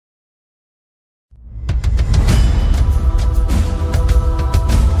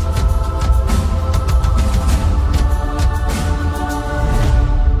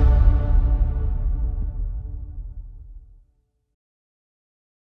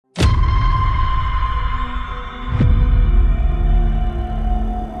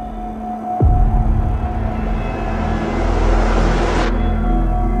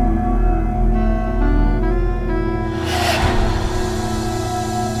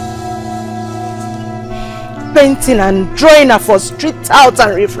painting and drawing her for street touts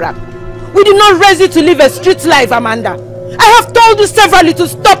and riffraff. We did not raise you to live a street life, Amanda. I have told you severally to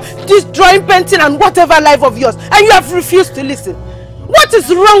stop this drawing, painting and whatever life of yours, and you have refused to listen. What is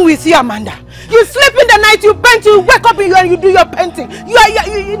wrong with you, Amanda? You sleep in the night, you paint, you wake up and you do your painting.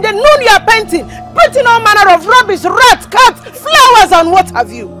 In the noon you are painting all manner of rubbish, rats, cats, flowers and what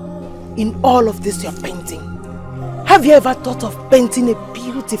have you. In all of this you're painting. Have you ever thought of painting a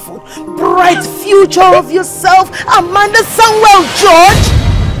beautiful, bright future of yourself, Amanda Samuel George?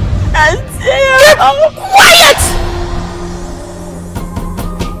 Keep quiet!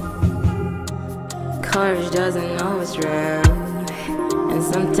 Courage doesn't always real, and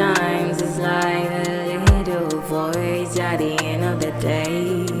sometimes it's like a little voice at the end of the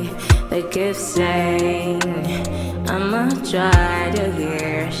day. They keep saying, I'ma try to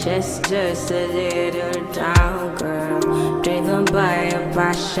hear. She's just a little down girl, driven by a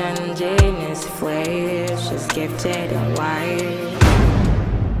passion, genius flair. She's gifted and wired.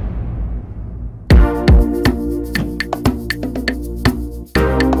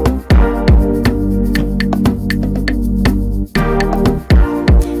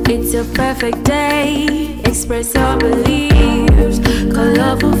 It's a perfect day, express your beliefs.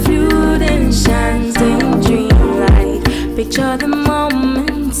 Colorful food and shining dream light. Picture the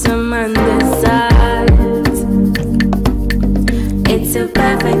moments Amanda sides. It's a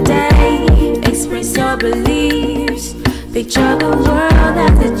perfect day, express your beliefs. Picture the world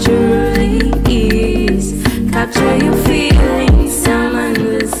as it truly is. Capture your feelings,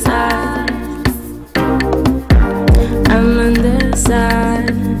 Amanda sides. Amanda sides.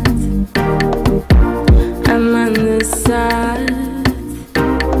 I'm on the side.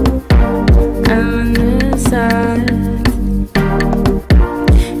 I'm on the side.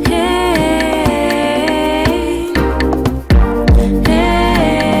 Hey, hey, hey,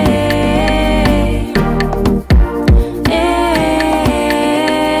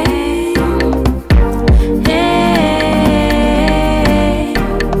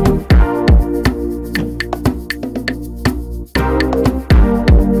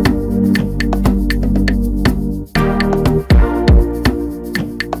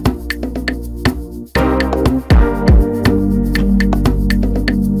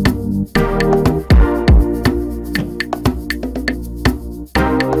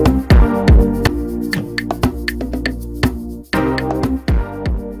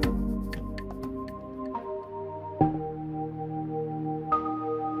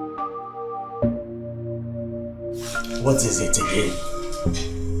 What is it again?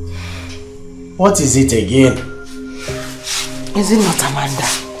 What is it again? Is it not Amanda?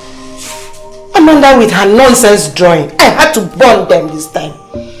 Amanda with her nonsense drawing. I had to burn them this time.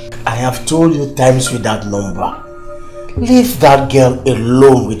 I have told you times with that number. Leave that girl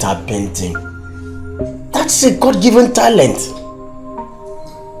alone with her painting. That's a God-given talent.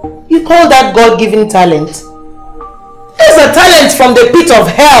 You call that God-given talent? It's a talent from the pit of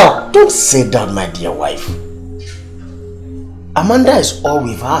hell. Don't say that, my dear wife. Amanda is all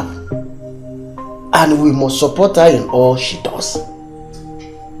we've had, and we must support her in all she does.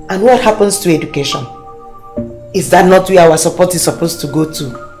 And what happens to education? Is that not where our support is supposed to go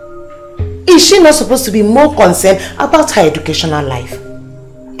to? Is she not supposed to be more concerned about her educational life?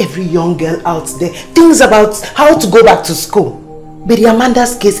 Every young girl out there thinks about how to go back to school. But in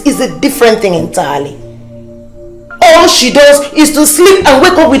Amanda's case is a different thing entirely. All she does is to sleep and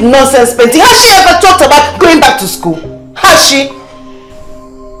wake up with nonsense painting. Has she ever talked about going back to school? Has she?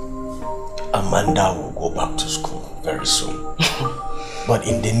 Amanda will go back to school very soon. But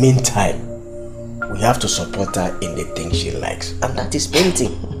in the meantime, we have to support her in the thing she likes, and that is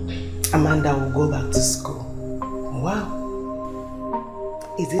painting. Amanda will go back to school. Wow.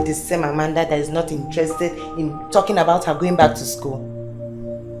 Is it the same Amanda that is not interested in talking about her going back to school?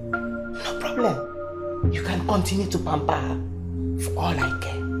 No problem. You can continue to pamper her for all I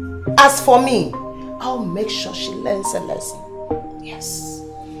care. As for me, I'll make sure she learns a lesson. Yes.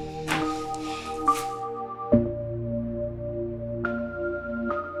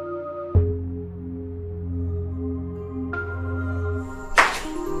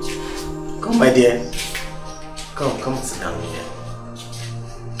 Come, my dear. Come sit down here.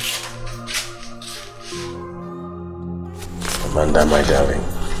 Amanda, my darling,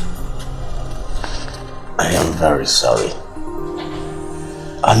 I am very sorry.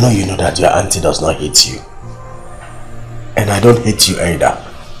 I know you know that your auntie does not hate you. And I don't hate you either.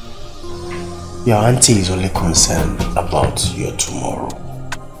 Your auntie is only concerned about your tomorrow.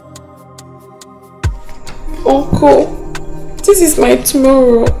 Uncle, this is my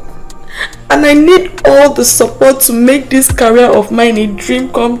tomorrow. And I need all the support to make this career of mine a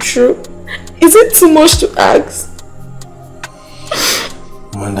dream come true. Is it too much to ask?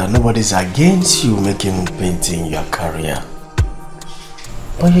 Amanda, nobody's against you making painting your career.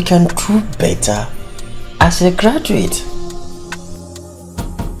 But you can do better as a graduate.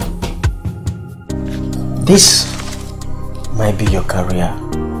 This might be your career,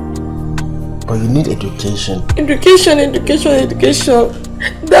 but you need education. Education.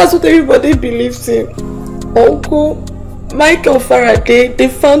 That's what everybody believes in. Uncle Michael Faraday, the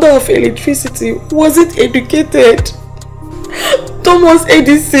founder of electricity, wasn't educated. Thomas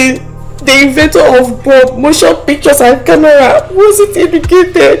Edison, the inventor of bulb, motion pictures and camera, wasn't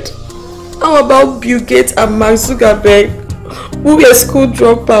educated. How about Bill Gates and Mark Zuckerberg, who were school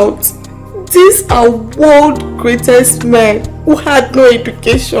dropouts? These are world greatest men who had no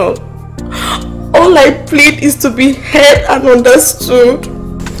education. All I plead is to be heard and understood.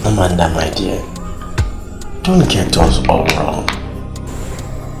 Amanda, my dear, don't get us all wrong.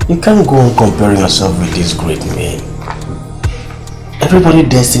 You can't go on comparing yourself with these great men. Everybody's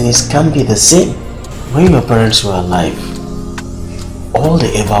destinies can't be the same. When your parents were alive, all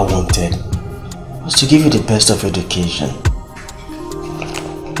they ever wanted was to give you the best of education.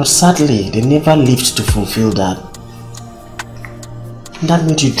 But sadly, they never lived to fulfill that. And that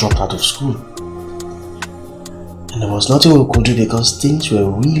made you drop out of school. And there was nothing we could do because things were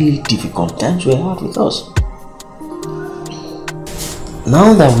really difficult. Times were hard with us.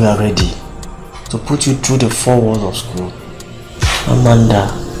 Now that we are ready to put you through the 4 walls of school, Amanda,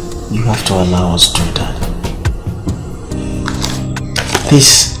 you have to allow us to do that.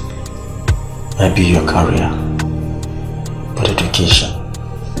 This might be your career, but education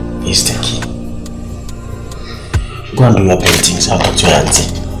is the key. Go and do your paintings. I'll talk to your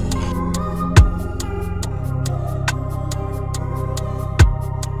auntie.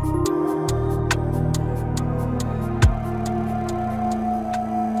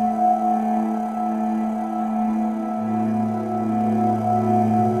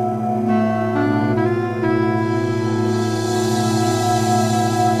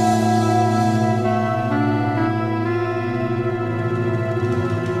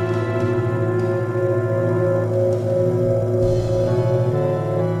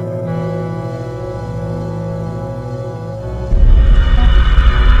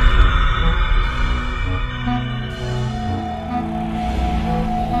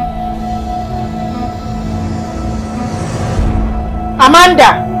 Amanda!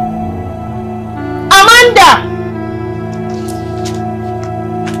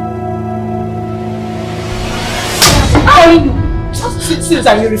 How are you? Just since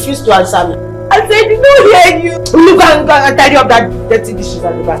and you refuse to answer me. I said, I did not hear you. Look and tidy up that dirty dishes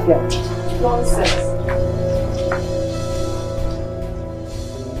at the backyard. Nonsense.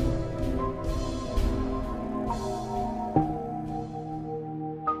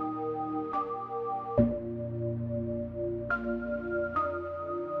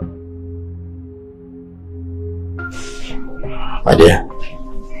 My dear.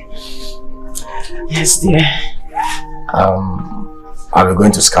 Yes, dear. Are we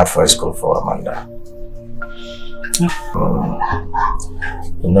going to scout for a school for Amanda?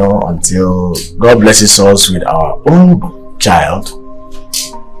 You know, until God blesses us with our own child,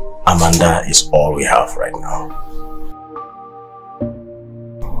 Amanda is all we have right now.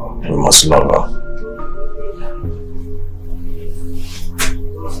 We must love her.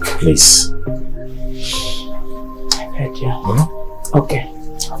 Please. Okay.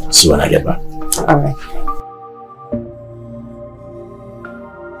 See you when I get back. Alright.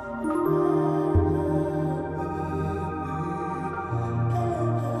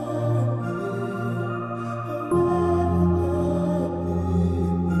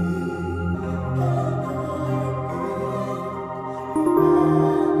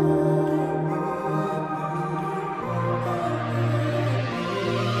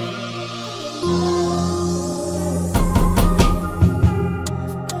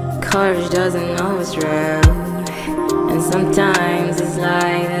 Courage doesn't always road, and sometimes it's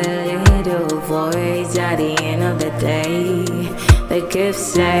like a little voice at the end of the day. They keep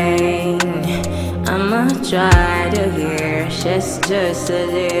saying, I'ma try to hear. She's just a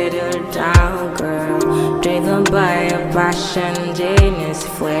little down girl, driven by a passion, genius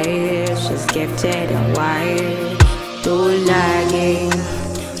flair. She's gifted and wired to lagging.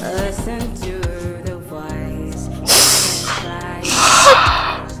 Listen to the voice.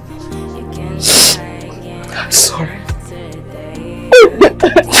 I'm sorry.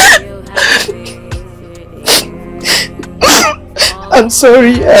 I'm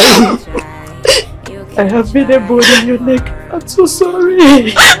sorry. I have been a bone in your neck. I'm so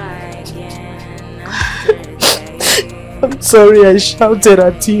sorry. I'm sorry I shouted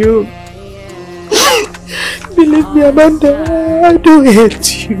at you. Believe me, Amanda, I don't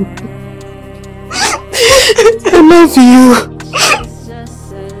hate you. I love you.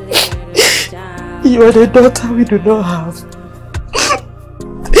 You are the daughter we do not have.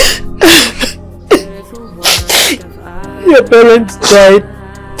 Your parents died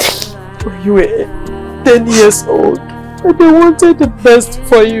when you were 10 years old and they wanted the best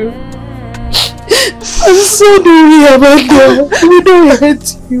for you. And so do we, Amanda. We don't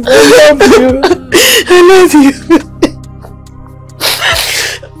hate you. I love you. I love you.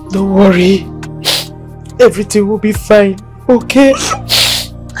 Don't worry. Everything will be fine. Okay?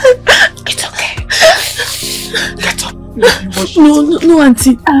 It's okay. Get up. No,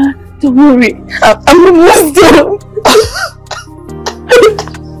 Auntie. Don't worry. I'm almost done.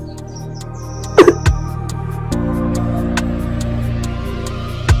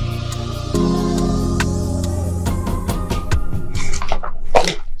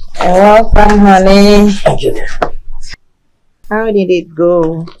 Welcome, honey. Thank you. How did it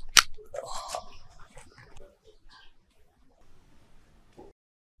go?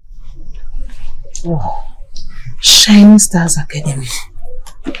 Oh. Shining Stars Academy.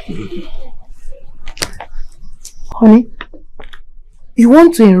 Honey, you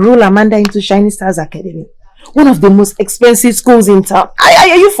want to enroll Amanda into Shining Stars Academy? One of the most expensive schools in town.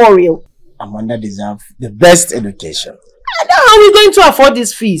 Are you for real? Amanda deserves the best education. How are we going to afford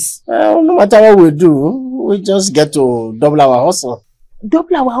these fees? Well, no matter what we do, we just get to double our hustle.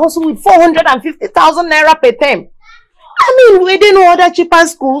 Double our hustle with 450,000 naira per term. I mean, we didn't know other cheaper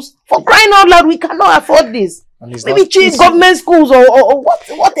schools. For crying out loud, we cannot afford this. Maybe cheap government schools or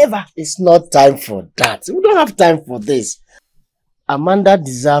whatever. It's not time for that. We don't have time for this. Amanda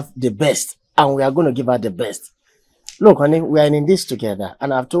deserves the best, and we are going to give her the best. Look, honey, we are in this together,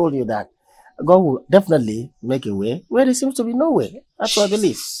 and I've told you that God will definitely make a way where there seems to be no way. That's what I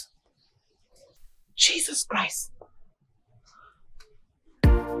believe. Jesus Christ.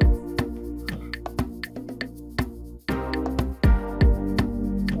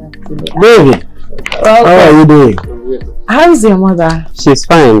 Baby, how are you doing? How's your mother? She's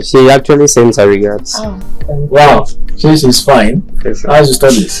fine. She actually sends her regards. Oh. Wow, she's fine. Yes, how's your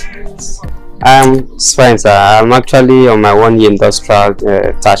studies? It's fine, sir. I'm actually on my 1-year industrial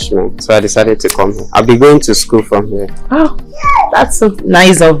attachment, so I decided to come here. I'll be going to school from here. Oh, that's so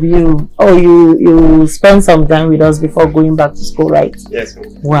nice of you. Oh, you spend some time with us before going back to school, right? Yes,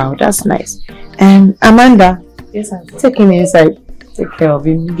 ma'am. Wow, that's nice. And Amanda, yes, take him inside. Take care of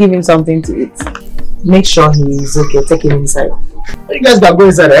him. Give him something to eat. Make sure he's okay. Take him inside. You guys can go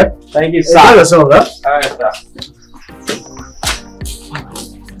inside, eh? Thank you, sir. Enjoy yourself, huh? Alright, sir.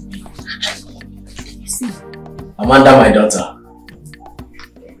 Amanda, my daughter,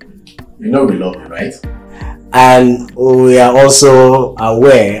 you know we love you, right? And we are also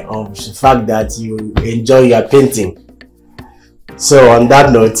aware of the fact that you enjoy your painting. So on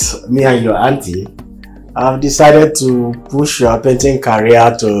that note, me and your auntie have decided to push your painting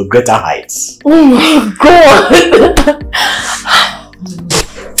career to greater heights. Oh my God!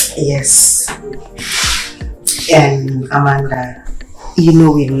 Yes. And Amanda, you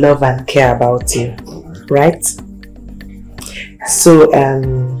know we love and care about you, right? So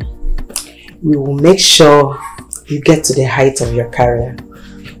we will make sure you get to the height of your career.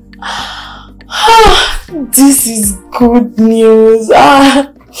 This is good news.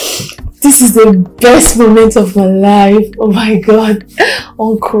 This is the best moment of my life. Oh my God.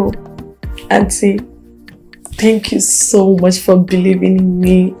 Uncle, Auntie, thank you so much for believing in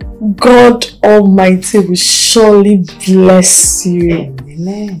me. God Almighty will surely bless you.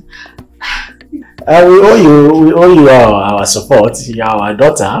 Amen. We owe you our support. You are our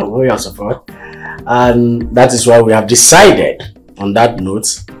daughter, we owe you our support. And that is why we have decided, on that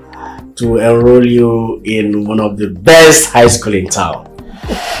note, to enroll you in one of the best high school in town.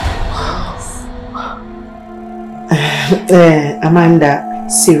 Amanda,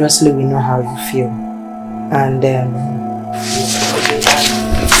 seriously, we know how you feel. And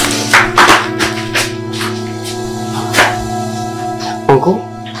Uncle?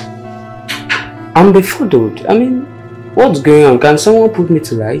 I'm befuddled. I mean, what's going on? Can someone put me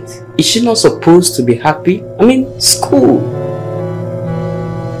to right? Is she not supposed to be happy? I mean, school.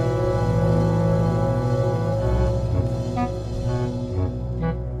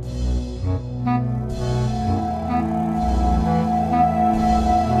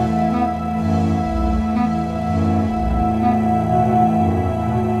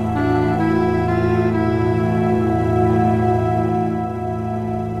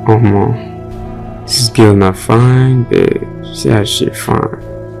 This girl not fine, babe. See how she fine.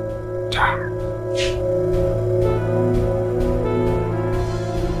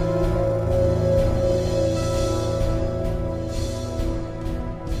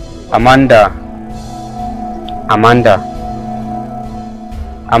 Amanda.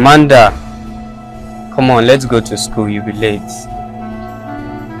 Come on, let's go to school. You'll be late.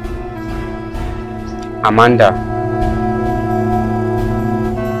 Amanda.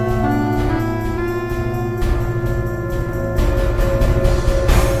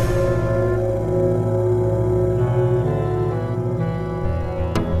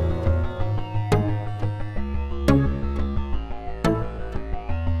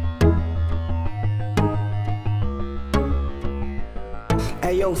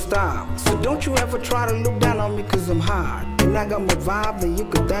 Stop. So don't you ever try to look down on me cause I'm hot. And I got more vibe than you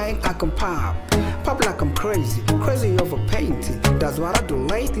could think I can pop. Pop like I'm crazy over painting. That's what I do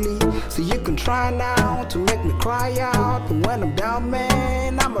lately. So you can try now to make me cry out. But when I'm down,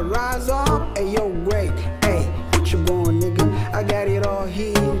 man, I'ma rise up. Hey, yo, great. Hey, what you want, nigga? I got it all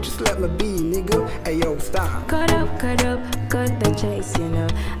here. Just let me be, nigga. Hey, yo, stop. Cut the chase, you know.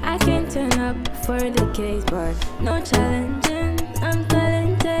 I can turn up for the case, but no challenging. I'm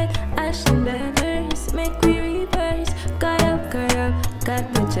talented, action beggars, make me reverse. Cut up,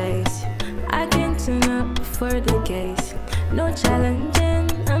 cut the chase. I can turn up for the case. No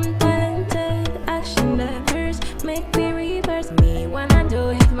challenging, I'm talented, action beggars, make me reverse. Me when I do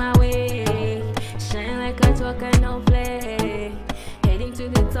it my way, shine like a talk and no play. Heading to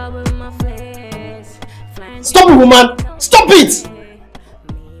the top of my face. Stop it, woman! Stop it!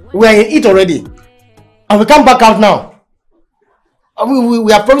 We are in it already. And we can't back out now.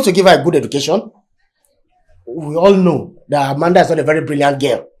 We have promised to give her a good education. We all know that Amanda is not a very brilliant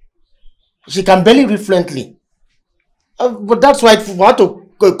girl. She can barely read fluently. But that's why if we want to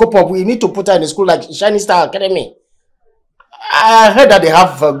cope up, we need to put her in a school like Shining Star Academy. I heard that they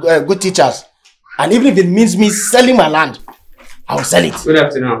have good teachers. And even if it means me selling my land, I will sell it. Good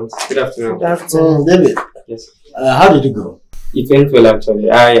afternoon. Good afternoon. Good afternoon, David. Yes. How did it go? It went well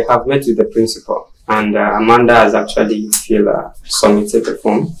actually. I have met with the principal. And Amanda has actually submitted the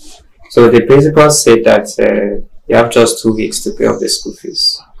form. So the principal said that you have just 2 weeks to pay off the school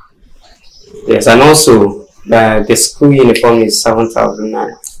fees. Yes, and also the school uniform is 7,000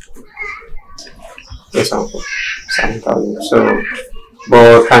 naira. Yes, 7,000. So,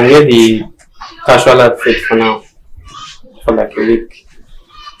 but can get the casual outfit for now, for like a week.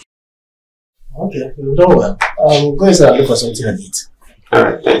 Okay, you've done well. Go inside and look for something to eat.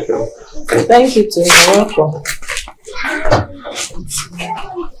 Alright, thank you. Thank you, too. You're welcome.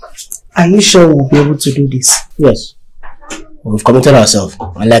 Are you sure we'll be able to do this? Yes. We've committed ourselves.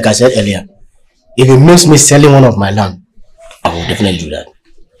 And like I said earlier, if it means me selling one of my land, I will definitely do that.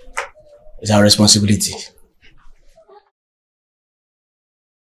 It's our responsibility.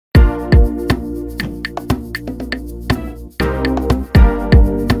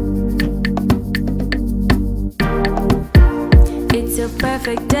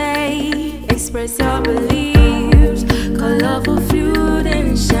 Perfect day, express your beliefs. Colorful fruit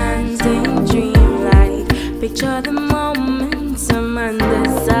and shining dream light. Picture the moments under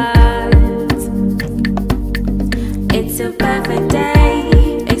sight. It's a perfect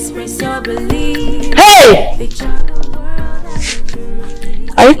day, express your beliefs. Hey! Picture the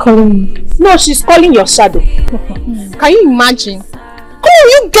world. Are you calling me? No, she's calling your shadow. Can you imagine? Come on,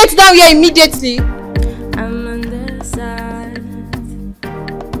 you get down here immediately. I'm on the side.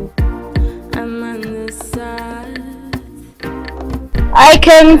 I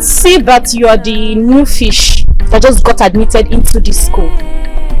can see that you are the new fish that just got admitted into this school.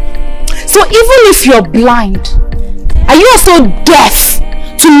 So even if you're blind, are you also deaf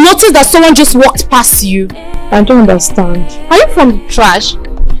to notice that someone just walked past you? I don't understand. Are you from the trash?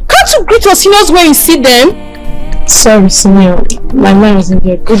 Can't you greet your seniors when you see them? Sorry, senior. My mind was in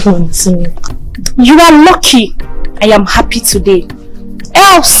there. Good one, senior. You are lucky I am happy today.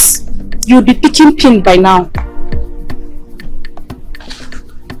 Else, you'll be picking pin by now.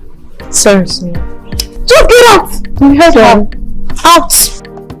 Sorry, senior. Just get out! You heard her. Out!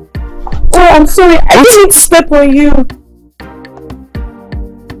 Oh, I'm sorry. I didn't step on you.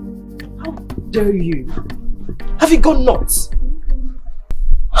 How dare you? Have you gone nuts?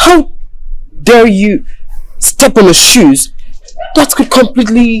 How dare you step on the shoes that could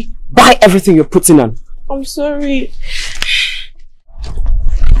completely buy everything you're putting on? I'm sorry.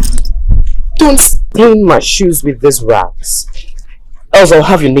 Don't stain my shoes with these rags. Else I'll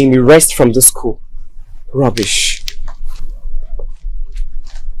have your name erased from the school. Rubbish.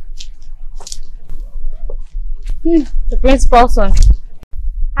 The principal's son.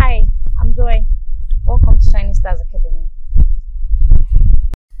 Hi, I'm Joy. Welcome to Shining Stars Academy.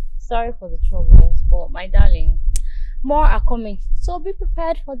 Sorry for the troubles, but my darling, more are coming, so be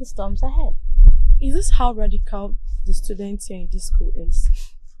prepared for the storms ahead. Is this how radical the students here in this school is?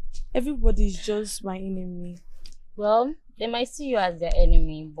 Everybody's just my enemy. Well, they might see you as their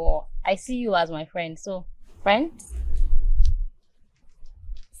enemy, but I see you as my friend. So, friends?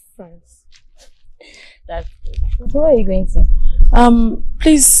 Friends. That's good. So where are you going to?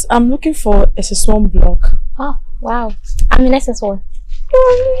 Please, I'm looking for SS1 block. Oh, wow. I'm in SS1.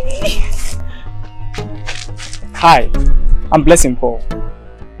 Hi, I'm Blessing Paul.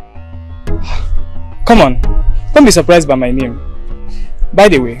 Come on, don't be surprised by my name. By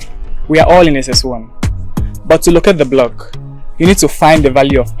the way, we are all in SS1. But to locate the block, you need to find the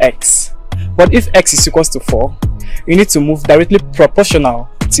value of x. But if x is equals to 4, you need to move directly proportional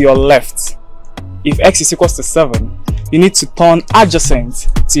to your left. If x is equals to 7, you need to turn adjacent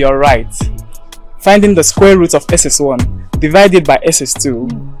to your right. Finding the square root of SS1 divided by SS2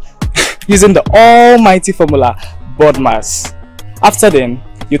 using the almighty formula BODMAS. After then,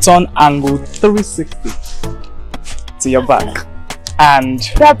 you turn angle 360 to your back. And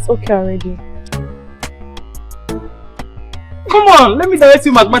that's okay already. Come on, let me direct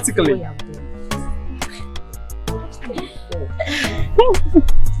you mathematically.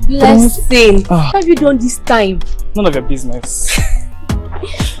 Blessing, what have you done this time? None of your business.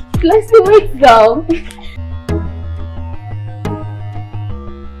 Blessing, wait down.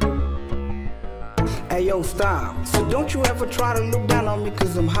 Hey yo, stop. So don't you ever try to look down on me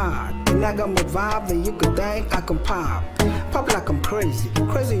cause I'm hot. And I got more vibe than you could think I can pop. Pop like I'm crazy,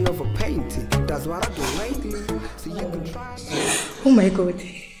 crazy over painting. That's what I do lately. So you can try. Oh my god.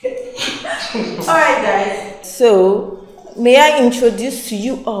 Alright guys, so may I introduce to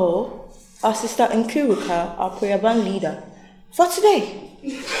you all our sister Nkiruka, our prayer band leader for today.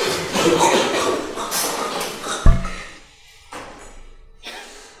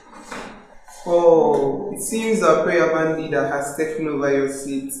 Oh, it seems our prayer band leader has taken over your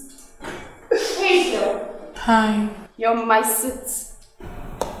seat. Hey girl. Hi. You're my seat.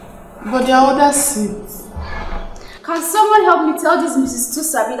 But there are other seats. Can someone help me tell this Mrs.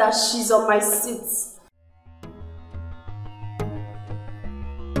 Tusabi that she's on my seat?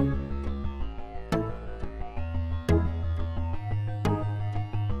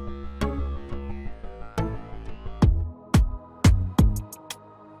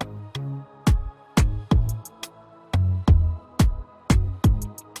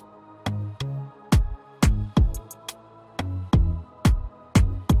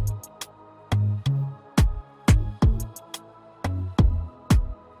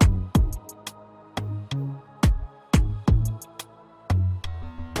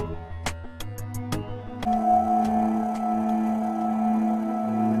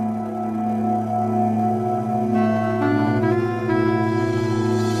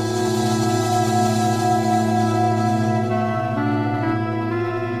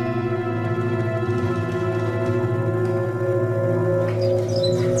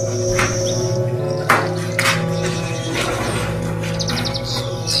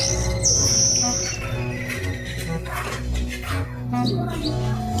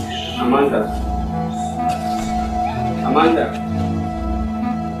 Amanda.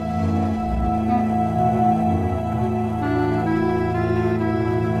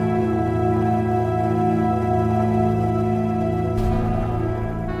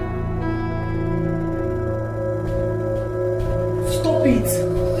 Stop it.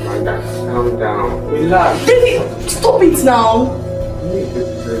 Amanda, calm down. Relax. David, stop it now.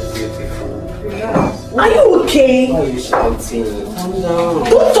 Relax. Are you okay? Why are you shouting? Calm down.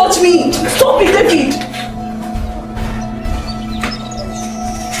 Don't touch me. Stop it, David.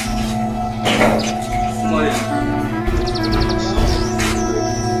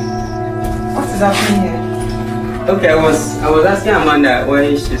 What is happening here? Okay, I was asking Amanda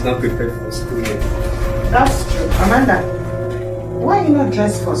why she's not prepared for school yet. That's true. Amanda, why are you not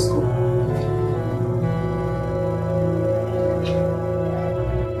dressed for school?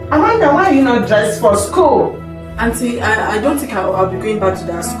 Amanda, why are you not dressed for school? Auntie, I don't think I'll be going back to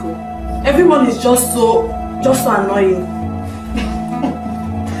that school. Everyone is just so annoying.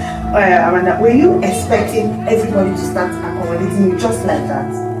 Oh yeah, Amanda, were you expecting everybody to start accommodating you just like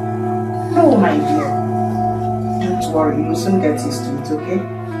that? No, my dear. Don't worry, you'll soon get used to it, okay?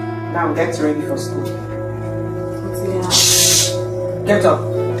 Now get ready for school. Yeah. Get up.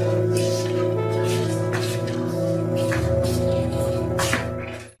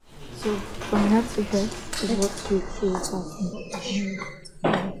 So, from here to here is what you feel talking.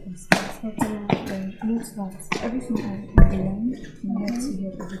 Note that everything I learn from here to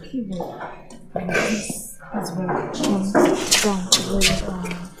here is a keyword. And this is where it comes down to where you are.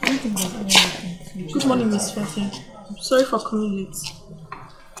 Good morning, Miss Fenton. I'm sorry for coming late.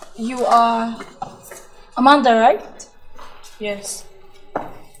 You are Amanda, right? Yes.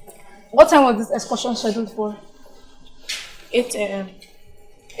 What time was this excursion scheduled for? 8 a.m.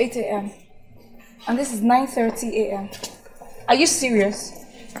 8 a.m. And this is 9:30 a.m. Are you serious?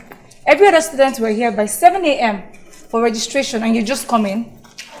 Every other student were here by 7 a.m. for registration and you just come in?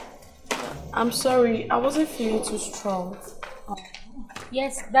 I'm sorry, I wasn't feeling too strong.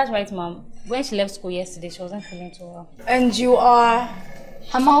 Yes, that's right, Mom. When she left school yesterday, she wasn't feeling too well. And you are?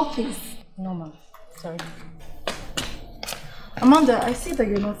 Amal, please. No, Mom. Sorry. Amanda, I see that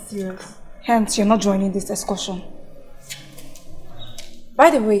you're not serious. Hence, you're not joining this excursion.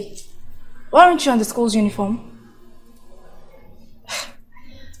 By the way, why aren't you on the school's uniform?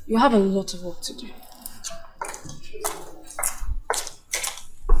 You have a lot of work to do.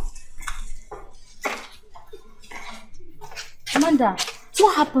 Amanda,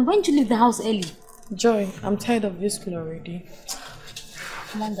 what happened? When did you leave the house early? Joy, I'm tired of this school already.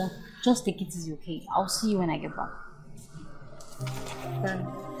 Amanda, just take it easy, okay? I'll see you when I get back. Bye.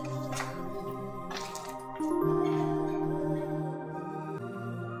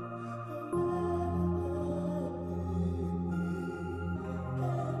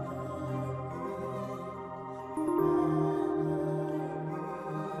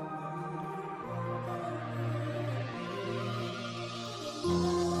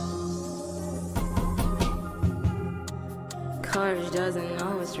 Courage doesn't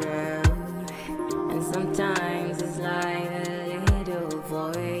always real, and sometimes it's like a little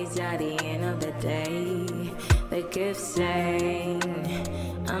voice at the end of the day. They keep saying,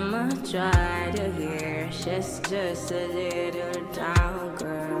 I'ma try to hear. She's just a little down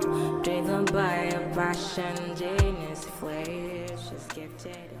girl, driven by a passion, genius flare. She's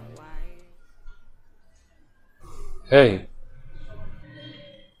gifted and wired. Hey.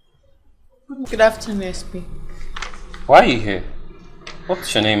 Good afternoon, SP. Why are you here?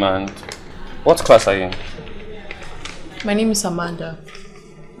 What's your name and what class are you in? My name is Amanda.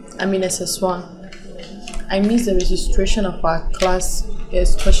 I'm in SS1. I missed the registration of our class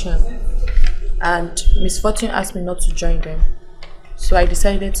excursion and Miss Fortune asked me not to join them. So I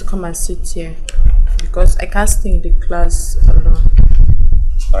decided to come and sit here because I can't stay in the class alone.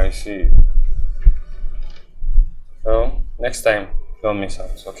 I see. Well, next time, don't miss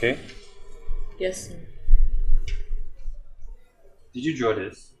out, okay? Yes, sir. Did you draw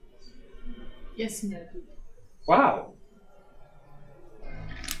this? Yes, ma'am. Wow.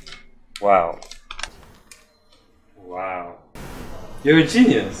 Wow. Wow. You're a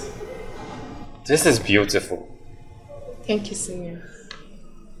genius. This is beautiful. Thank you, senior.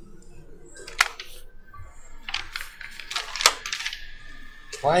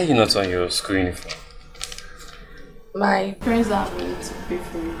 Why are you not on your school uniform? My parents are willing to pay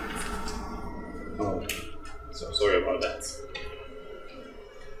for it. Oh, so sorry about that.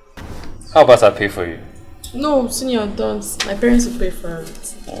 How about I pay for you? No, senior, don't. My parents will pay for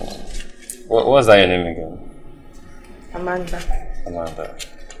it. Oh. What's that your name again? Amanda. Amanda.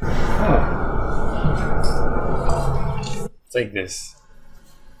 Oh. Take this.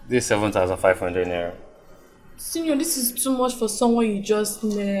 This 7,500 naira. Senior, this is too much for someone you just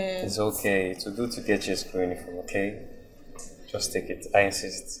met. It's okay. To do to get your school uniform, okay? Just take it. I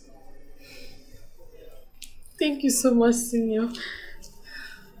insist. Thank you so much, senior.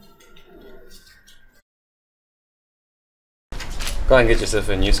 Go and get yourself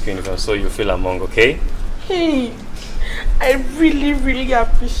a new school uniform so you feel among, okay? Hey, I really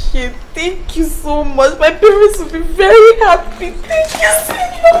appreciate it. Thank you so much. My parents will be very happy. Thank you,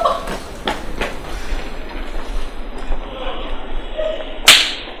 senior.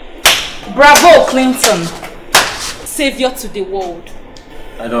 Bravo, Clinton! Savior to the world.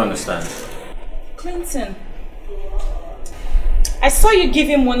 I don't understand. Clinton, I saw you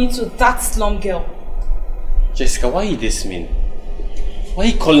giving money to that slum girl. Jessica, why are you this mean? Why are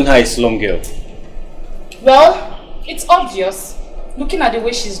you calling her a slum girl? Well, it's obvious, looking at the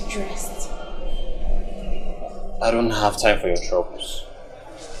way she's dressed. I don't have time for your troubles.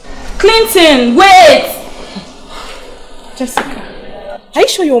 Clinton, wait! Jessica, are you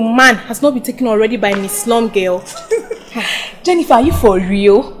sure your man has not been taken already by Miss Slum Girl? Jennifer, are you for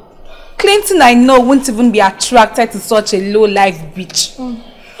real? Clinton, I know, won't even be attracted to such a low-life bitch.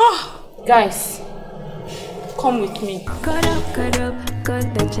 Guys, come with me.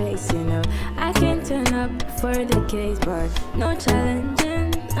 Cut the chase, you know. I can turn up for the case, but no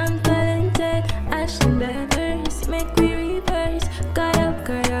challenging. I'm talented, I should better. Make me reverse. Cut up.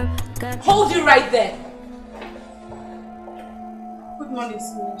 Hold you right there. Good morning,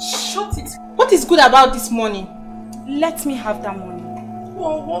 senior. Shut it. What is good about this money? Let me have that money.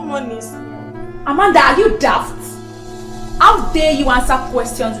 Oh, what money, senior? Amanda, are you daft? How dare you answer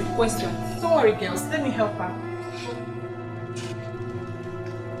questions with questions? Don't worry, girls. Let me help her.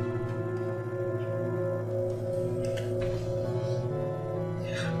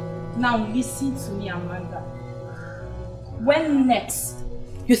 Now listen to me, Amanda. When next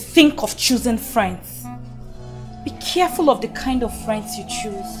you think of choosing friends, be careful of the kind of friends you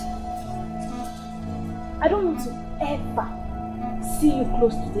choose. I don't want to ever see you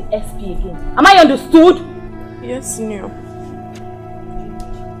close to the SP again. Am I understood? Yes, Senior.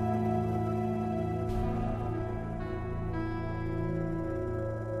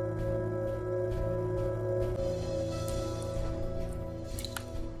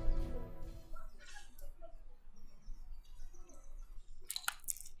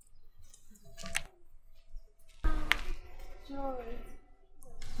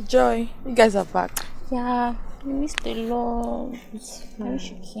 Joy, you guys are back. Yeah, we missed a lot. I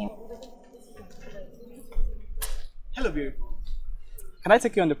wish you came. Hello, beautiful. Can I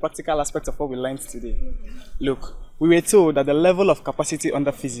take you on the practical aspect of what we learned today? Look, we were told that the level of capacity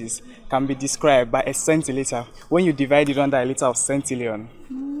under physics can be described by a centiliter when you divide it under a liter of centillion.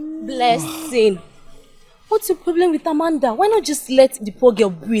 Blessing. What's your problem with Amanda? Why not just let the poor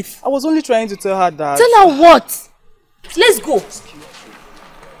girl breathe? I was only trying to tell her that... Tell her what? Let's go.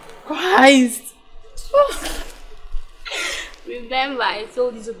 Christ. Remember, I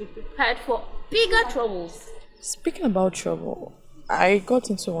told you to be prepared for bigger troubles. Speaking about trouble, I got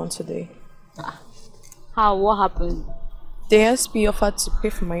into one today. How? What happened? The SP offered to pay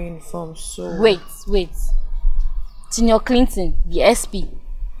for my uniform, so... Wait. Senior Clinton, the SP.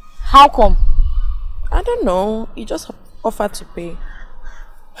 How come? I don't know. He just offered to pay.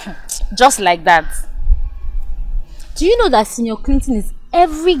 Just like that. Do you know that Senior Clinton is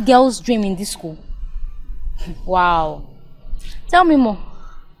every girl's dream in this school? Wow. Tell me more.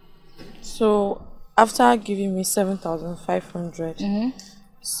 So, after giving me 7,500,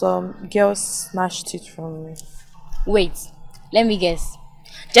 some girls snatched it from me. Wait, let me guess.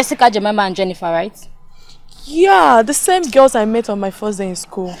 Jessica, Jemima and Jennifer, right? Yeah, the same girls I met on my first day in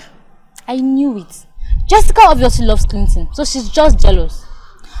school. I knew it. Jessica obviously loves Clinton, so she's just jealous.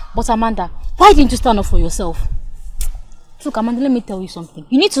 But Amanda, why didn't you stand up for yourself? Look, Amanda, let me tell you something.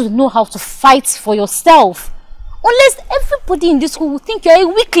 You need to know how to fight for yourself. Unless everybody in this school will think you're a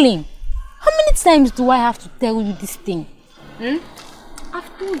weakling. How many times do I have to tell you this thing? I've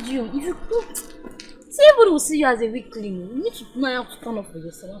told you. If you don't, everybody will see you as a weakling. You need to know how to stand up for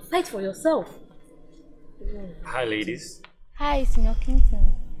yourself and fight for yourself. Hi, ladies. Hi, Senior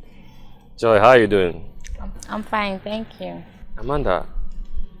Clinton. Joy, how are you doing? I'm fine, thank you. Amanda,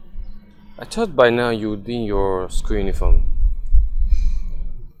 I thought by now you would be in your school uniform.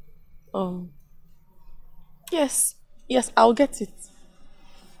 Yes, I'll get it.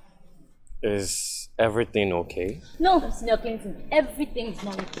 Is everything okay? No, Senior Clinton, everything is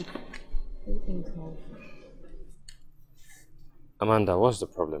not okay. Everything is not okay. Amanda, what's the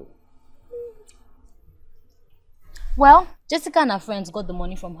problem? Well, Jessica and her friends got the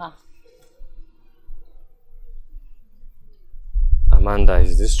money from her. Amanda,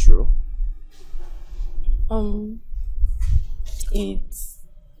 is this true? It's...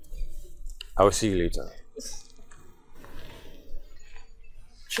 I will see you later.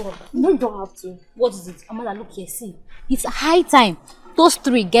 Sure. No, you don't have to. What is it? Amanda, look here, see. It's high time. Those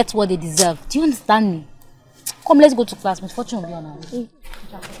three get what they deserve. Do you understand me? Come, let's go to class. Misfortune will be on our way.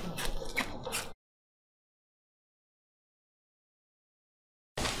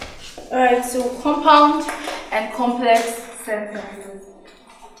 Alright, so compound and complex sentences.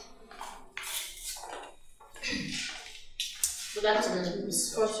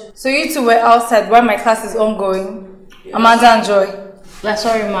 So you two were outside while my class is ongoing. Yes. Amanda and Joy. Yeah,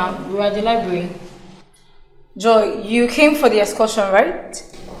 sorry ma'am, we were at the library. Joy, you came for the excursion, right?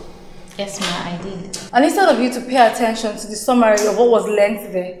 Yes ma'am, I did. And instead of you to pay attention to the summary of what was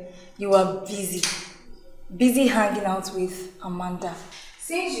learned there, you were busy hanging out with Amanda.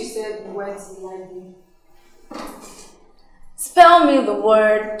 Since you said you went to the library, spell me the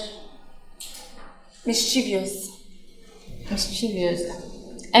word mischievous. Mischievous.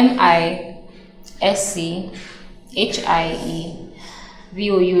 M-I-S-C-H-I-E-V-O-U-S.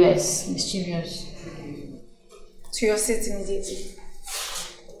 Mischievous. To your seat immediately.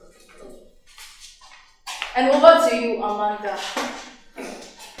 And over to you, Amanda.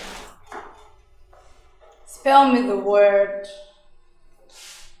 Spell me the word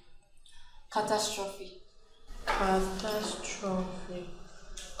catastrophe. Catastrophe.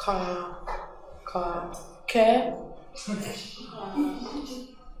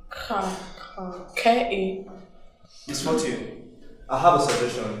 Misfortune, I have a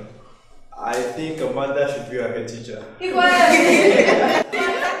suggestion. I think Amanda should be our head teacher. Be quiet! Be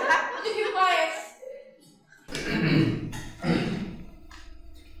quiet!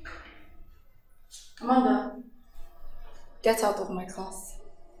 Amanda, get out of my class.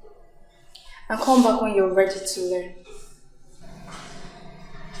 And come back when you're ready to learn.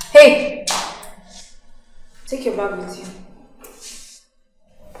 Hey! Take your bag with you.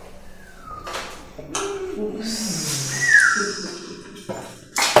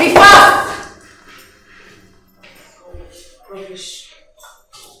 Be fast! Rubbish.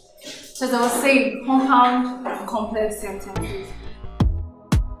 So as I was saying, compound and complex sentences.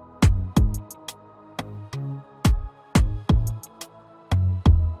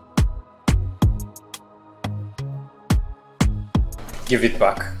 Give it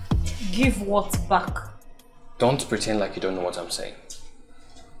back. Give what back? Don't pretend like you don't know what I'm saying.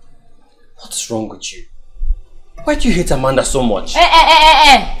 What's wrong with you? Why do you hate Amanda so much?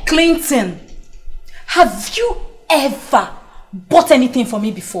 Clinton, have you ever bought anything for me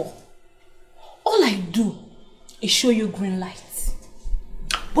before? All I do is show you green lights.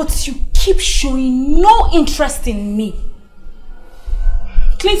 But you keep showing no interest in me.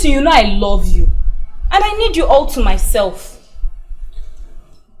 Clinton, you know I love you. And I need you all to myself.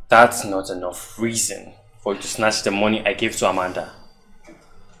 That's not enough reason for you to snatch the money I gave to Amanda.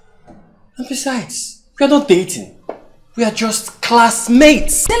 And besides, we are not dating. We are just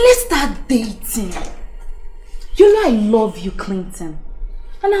classmates. Then let's start dating. You know I love you, Clinton.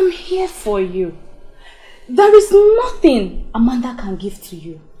 And I'm here for you. There is nothing Amanda can give to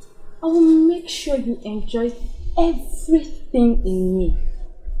you. I will make sure you enjoy everything in me.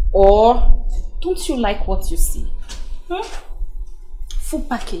 Or don't you like what you see? Full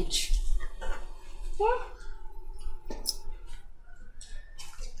package.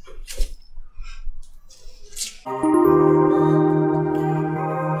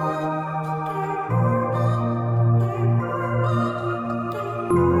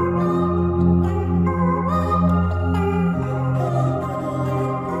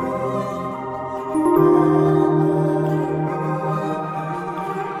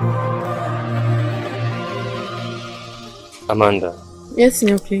 Amanda. Yes,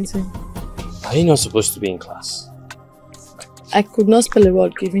 Senior Clinton. Are you not supposed to be in class? I could not spell a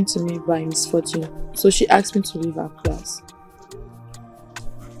word given to me by Miss Fortune, so she asked me to leave our class.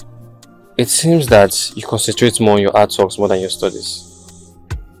 It seems that you concentrate more on your art talks more than your studies.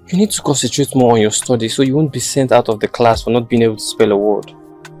 You need to concentrate more on your studies so you won't be sent out of the class for not being able to spell a word.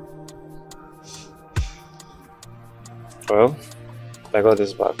 Well, I got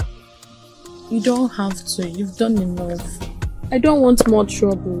this back. You don't have to. You've done enough. I don't want more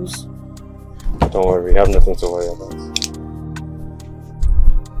troubles. Don't worry, you have nothing to worry about.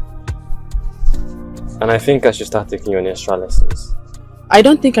 And I think I should start taking you on extra lessons. I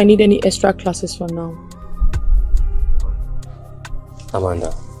don't think I need any extra classes for now.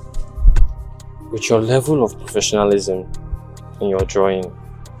 Amanda, with your level of professionalism in your drawing,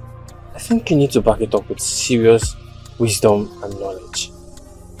 I think you need to back it up with serious wisdom and knowledge.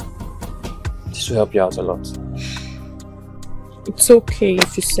 This will help you out a lot. It's okay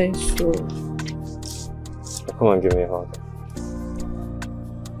if you say so. Come on, give me a hug.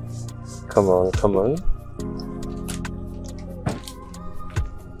 Come on, come on.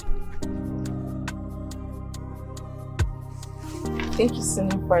 Thank you,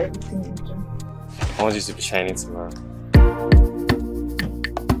 Senior, for everything you do. I want you to be shining tomorrow.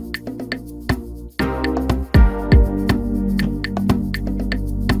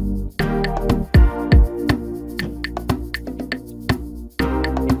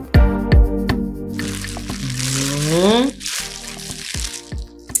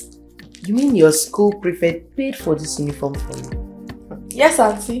 You mean your school prefect paid for this uniform for you? Yes,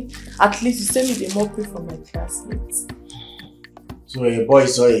 Auntie. At least you sent me the mockery from my classmates. So a boy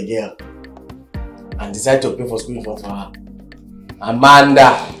saw a girl and decided to pay for school uniform for her.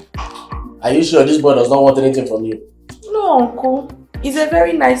 Amanda! Are you sure this boy does not want anything from you? No, Uncle. He's a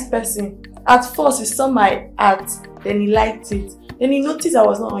very nice person. At first, he saw my art, then he liked it. Then he noticed I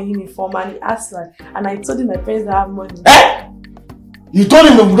was not on uniform and he asked like, and I told him my parents don't have money. Eh? You told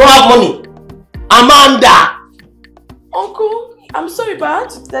him you don't have money? Amanda! Uncle, I'm sorry, but I had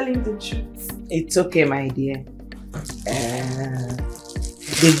to tell him the truth. It's okay, my dear.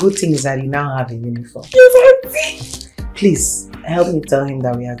 The good thing is that you now have a uniform. Yes, Auntie. Please, help me tell him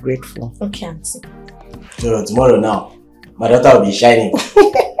that we are grateful. Okay, Auntie. So tomorrow now, my daughter will be shining.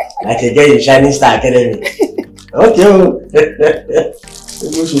 Like a girl in Shining Star Academy. Okay.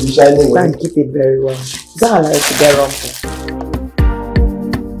 People should be shining. You can keep it very well. Don't allow it to get rumpled.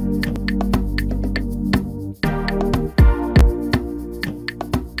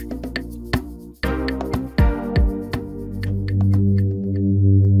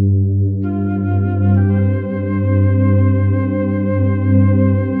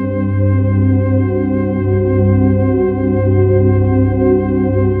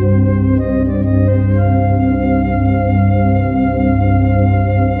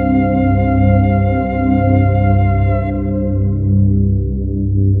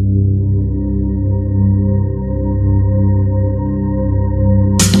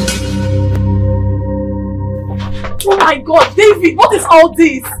 my God, David, what is all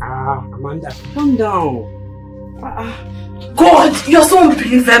this? Amanda, calm down. God, you're so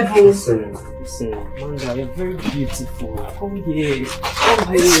unbelievable. Listen, Amanda, you're very beautiful. Come here.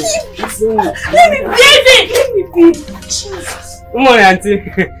 Listen. Let me, David! Let me be. Jesus. Come on, Auntie.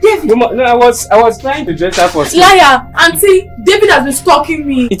 David. No, I was trying to dress up for school. Liar, Auntie, David has been stalking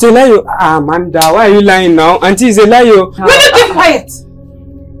me. It's a lie. Amanda, why are you lying now? Auntie, it's a lie. Will you keep quiet?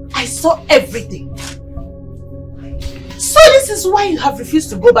 I saw everything. So this is why you have refused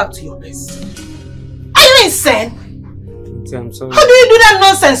to go back to your place. Are you insane? Auntie, I'm sorry. How do you do that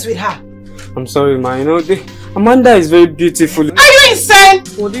nonsense with her? I'm sorry, ma. You know, Amanda is very beautiful. Are you insane?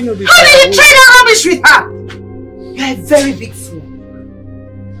 Well, do you know this? How did you trade that rubbish with her? You're a very big fool.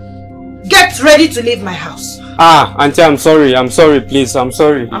 Get ready to leave my house. Auntie, I'm sorry. I'm sorry, please. I'm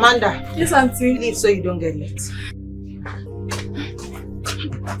sorry. Amanda. Yes, Auntie. Leave so you don't get late.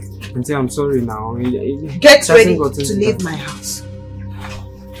 Auntie, I'm sorry now. Get ready to leave my house.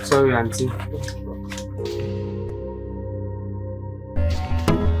 Sorry, Auntie.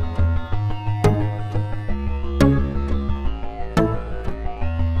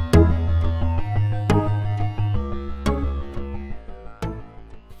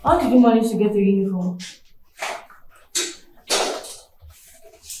 How did you manage to get the uniform?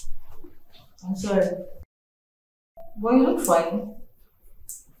 I'm sorry. But you look fine.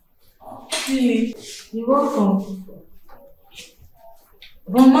 Really? You're welcome.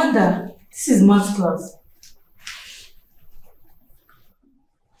 But Amanda, this is math class.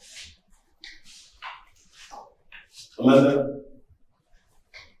 Amanda?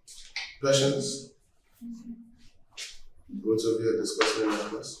 Patience? Both of you are discussing in our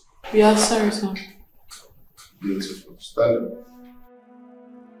class? Yeah, sorry, sir. Beautiful. Stand up.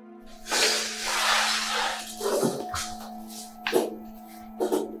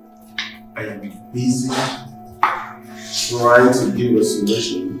 I am busy trying to give a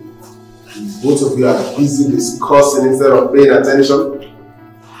solution, and both of you are busy discussing instead of paying attention.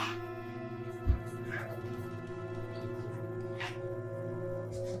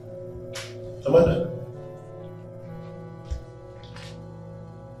 Amanda?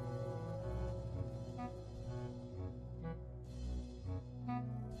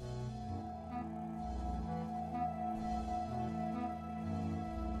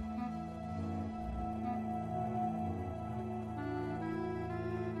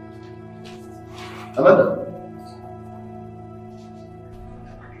 Amanda,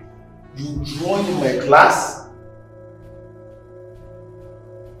 you joined in my class?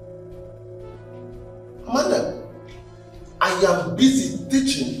 Amanda, I am busy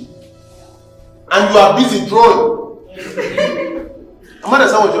teaching and you are busy drawing. Amanda,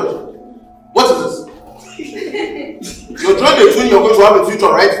 someone judge. What is this? You're drawing a twin, you're going to have a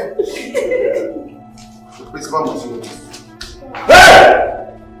future, right? The principal must know this. Hey!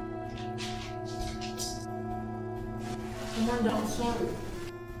 Amanda, I'm sorry.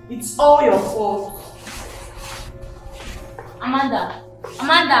 It's all your fault. Amanda!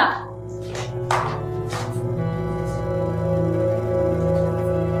 Amanda!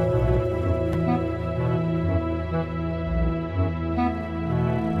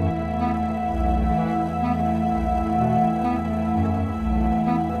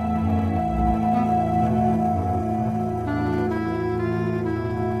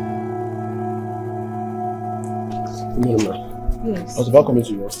 Yes. I was about coming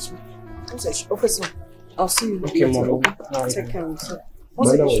to your office. Officer, I'll see you okay, later. Mom. Take care of yourself.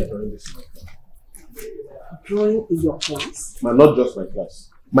 What's the issue? Drawing in your class? Man, not just my class.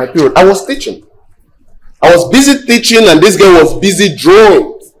 My period. I was teaching. I was busy teaching and this girl was busy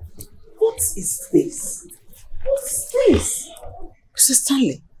drawing. What is this? What is this? Mr.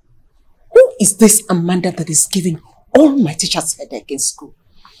 Stanley, who is this Amanda that is giving all my teachers headache in school?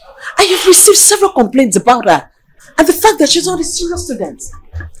 I have received several complaints about her and the fact that she's not a serious student.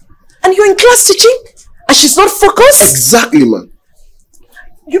 And you're in class teaching and she's not focused? Exactly, man.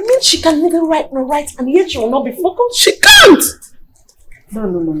 You mean she can neither write nor write and yet she will not be focused? She can't!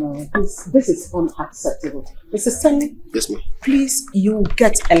 No. This is unacceptable. Mrs. Stanley? Yes, ma'am. Please, you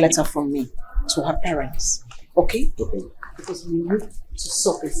get a letter from me to her parents. Okay? Okay. Because we need to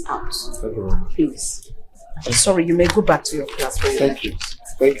sort this out. Thank you, ma'am. Please. I'm sorry, you may go back to your class. Thank you.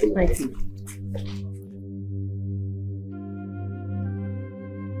 Thank you. Thank you.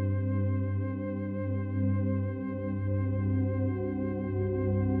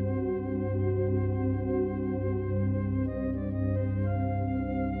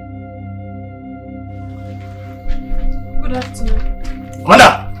 Good afternoon. Amanda!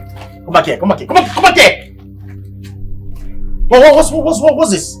 Come back here, come back here, come back here!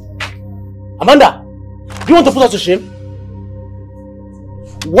 What's this? Amanda! Do you want to put us to shame?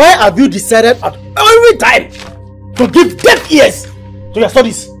 Why have you decided at every time to give deaf ears to your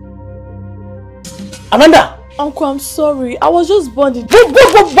studies? Amanda! Uncle, I'm sorry. I was just bored. Bored?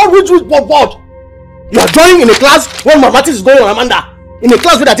 You are drawing in a class when mathematics is going on, Amanda. In a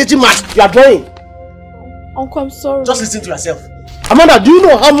class where they are teaching maths, you are drawing. Uncle, I'm sorry. Just listen to yourself. Amanda, do you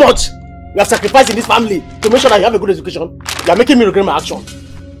know how much you have sacrificed in this family to make sure that you have a good education? You are making me regret my action.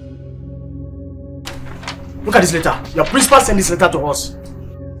 Look at this letter. Your principal sent this letter to us.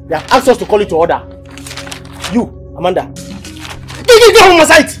 They have asked us to call you to order. You, Amanda. Get home my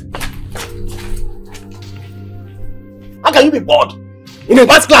sight! How can you be bored? In a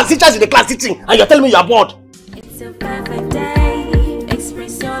math class, teachers in the class teaching, and you're telling me you are bored. It's a perfect day.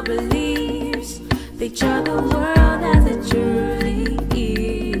 Express your beliefs. Picture the world as it truly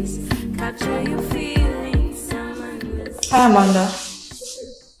is. Capture your feelings. Hi, Amanda.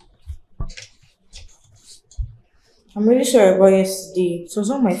 I'm really sorry about yesterday. It was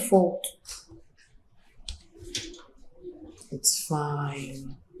not my fault. It's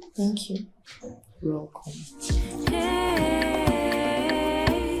fine. Thank you. You're welcome.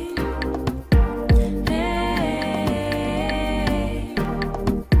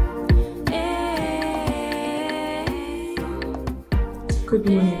 Good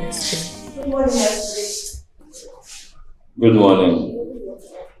morning, Esther. Good morning, Esther. Good morning.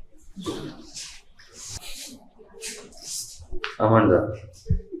 Amanda,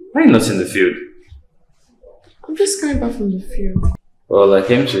 why are you not in the field? I'm just coming back from the field. Well, I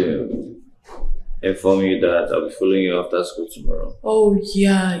came to inform you that I'll be following you after school tomorrow. Oh,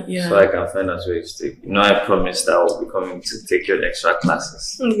 yeah. So I can find out where you stay. You know, I promised that I'll be coming to take your extra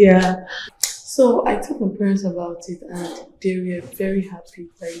classes. Yeah. So I told my parents about it and they were very happy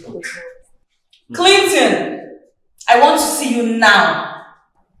that you could help. Clinton! I want to see you now.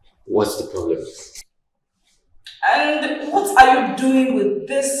 What's the problem? And what are you doing with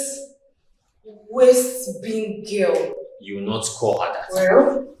this waist-being girl? You will not call her that.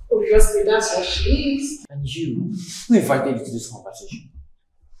 Well, obviously that's what she is. And you, who invited you to this conversation?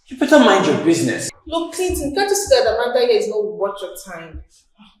 You better mind your business. Look, Clinton, can't you see that Amanda here is not worth your time?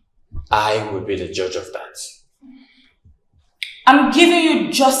 I will be the judge of that. I'm giving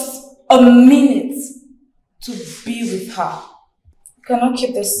you just a minute to be with her. You cannot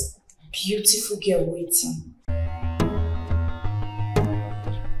keep this beautiful girl waiting.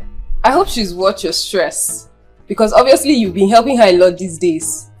 I hope she's worth your stress, because obviously you've been helping her a lot these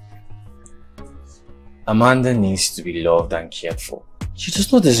days. Amanda needs to be loved and cared for. She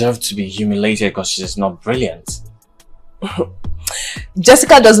does not deserve to be humiliated because she's not brilliant.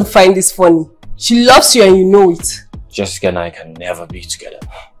 Jessica doesn't find this funny. She loves you and you know it. Jessica and I can never be together.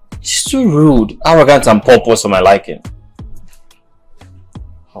 She's too rude, arrogant and pompous for my liking.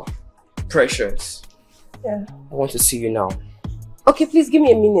 Oh, Precious. Yeah. I want to see you now. Okay, please give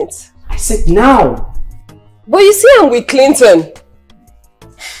me a minute. I said now! But you see I'm with Clinton.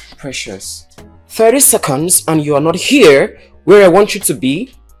 Precious. 30 seconds and you are not here where I want you to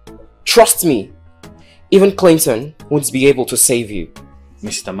be? Trust me. Even Clinton won't be able to save you.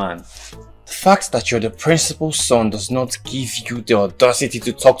 Mr. Man, the fact that you're the principal's son does not give you the audacity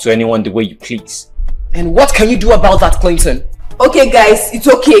to talk to anyone the way you please. And what can you do about that, Clinton? Okay guys, it's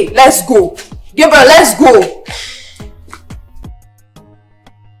okay. Let's go. Gabriel, let's go.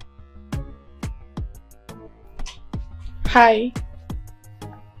 Hi.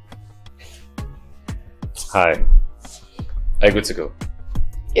 Hi. Are you good to go?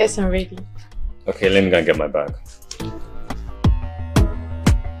 Yes, I'm ready. Okay, let me go and get my bag.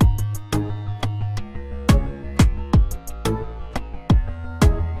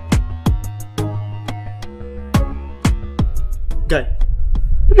 Guy,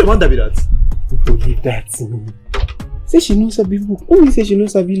 look at Amanda be that. Who believe that to me? Say she knows Sabi book. Who will say she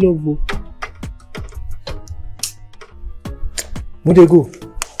knows Sabi love book? Where they go?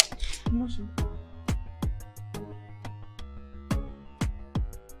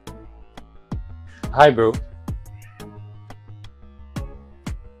 Hi, bro.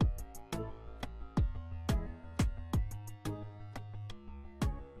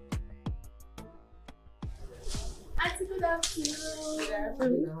 Auntie, good afternoon. Good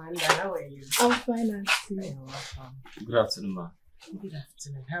afternoon, Amanda. How are you? I'm fine, Auntie. Good afternoon, ma. Good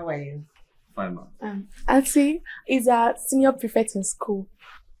afternoon. How are you? Fine, ma. Auntie is a senior prefect in school.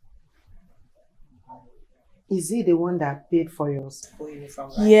 Is he the one that paid for your school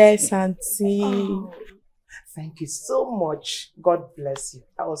uniform? Right? Yes, Auntie. Oh, thank you so much. God bless you.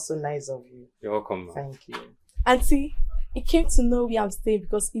 That was so nice of you. You're welcome, ma. Thank you. Auntie, he came to know where I'm staying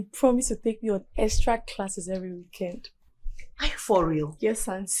because he promised to take me on extra classes every weekend. Are you for real? Yes,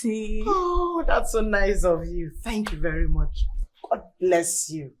 Auntie. Oh, that's so nice of you. Thank you very much. God bless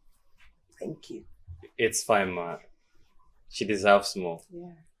you. Thank you. It's fine, ma. She deserves more.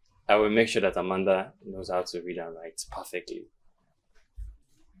 Yeah. I will make sure that Amanda knows how to read and write perfectly.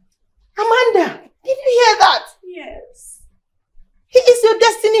 Amanda, did you hear that? Yes. He is your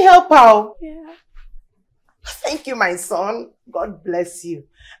destiny helper. Yeah. Thank you, my son. God bless you.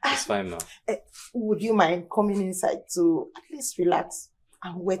 It's fine, ma. Would you mind coming inside to at least relax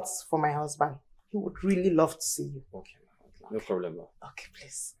and wait for my husband? He would really love to see you. Okay, ma. No problem, ma. Okay,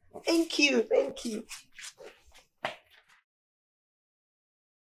 please. Thank you. Thank you.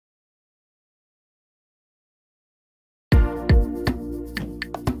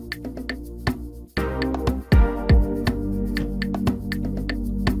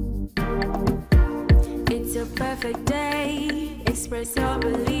 It's a perfect day. Express your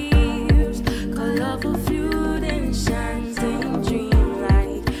beliefs. Colorful food and shining dream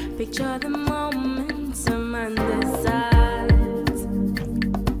light. Picture the momentum and the sides.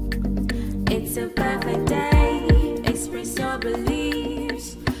 It's a perfect day. Express your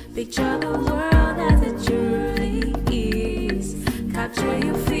beliefs. Picture the world as it truly is. Capture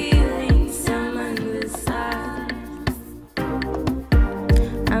your feelings. I'm on the side.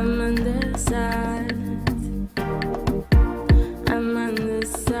 I'm on the side. I'm on the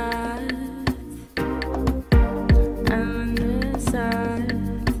side. I'm on the side.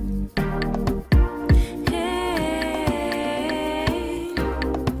 Hey,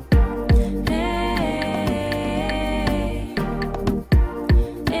 hey,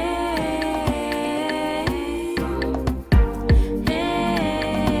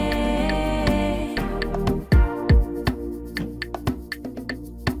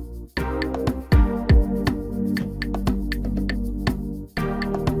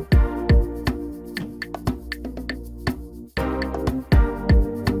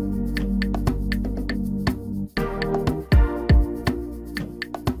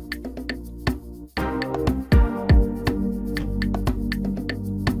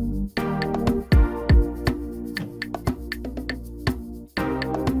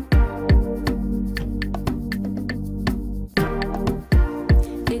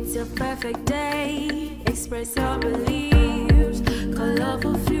 it's a perfect day. Express your beliefs.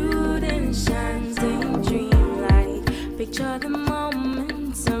 Colorful food and shining dream light. Picture the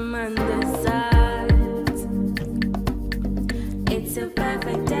momentum and the sides. It's a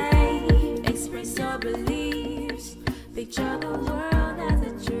perfect day. Express your beliefs. Picture the world as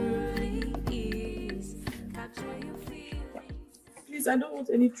it truly is. Capture your feelings. Please, I don't want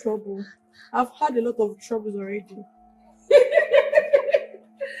any trouble. I've had a lot of troubles already.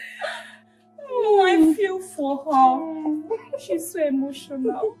 Oh, I feel for her. She's so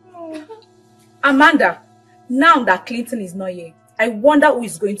emotional. Amanda, now that Clinton is not here, I wonder who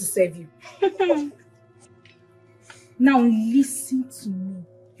is going to save you. Now listen to me,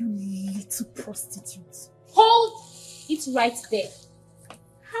 you little prostitute. Hold it right there.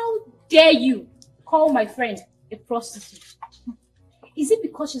 How dare you call my friend a prostitute? Is it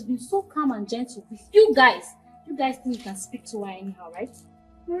because she's been so calm and gentle with you guys? You guys think you can speak to her anyhow, right?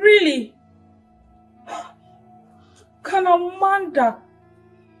 Really? Can Amanda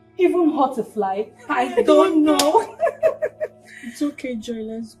even hurt a fly? I don't know. It's okay, Joy,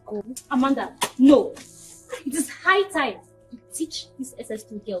 let's go. Amanda, no. It is high time to teach these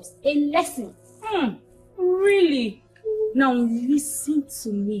SS2 girls a lesson. Really? Now listen to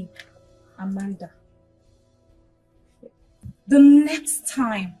me, Amanda. The next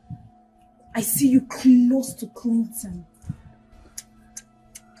time I see you close to Clinton,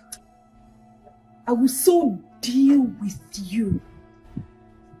 I will so deal with you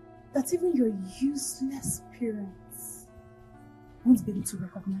that even your useless parents won't be able to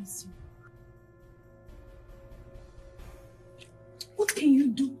recognize you. What can you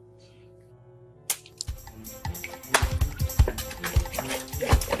do?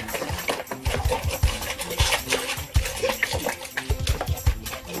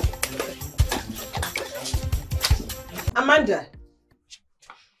 Amanda,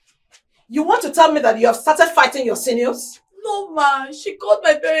 you want to tell me that you have started fighting your seniors? No, ma. She called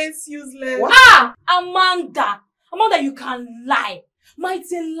my parents useless. What? Ah! Amanda! Amanda, you can lie.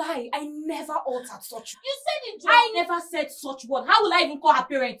 Mighty lie. I never uttered such. You said it, Joy. I never said such word. How will I even call her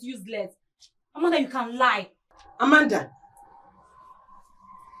parents useless? Amanda, you can lie. Amanda,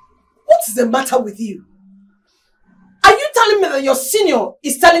 what is the matter with you? Are you telling me that your senior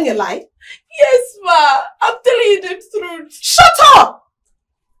is telling a lie? Yes, ma. I'm telling you the truth. Shut up!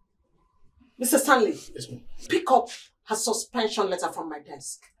 Mr. Stanley, pick up her suspension letter from my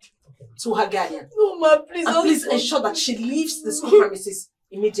desk to her guardian. No, ma, please. And please ensure that she leaves the school premises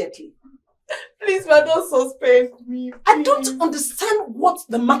immediately. Please, ma, don't suspend me. I don't understand what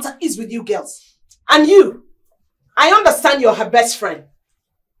the matter is with you girls. And you, I understand you're her best friend.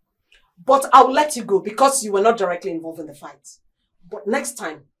 But I'll let you go because you were not directly involved in the fight. But next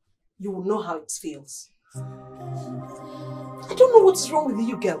time, you will know how it feels. I don't know what's wrong with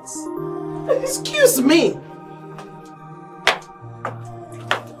you girls. Excuse me.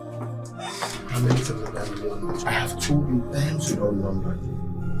 I have told you times without number.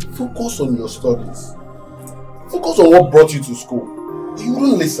 Focus on your studies. Focus on what brought you to school. You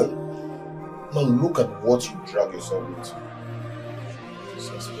wouldn't listen. Now look at what you drag yourself into.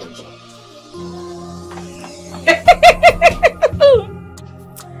 Suspension.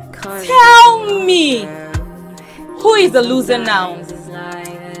 Tell me, who is the loser now?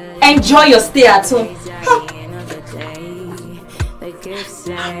 Enjoy your stay at home.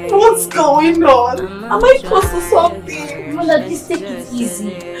 What's going on? Am I close to something? Mother, please take it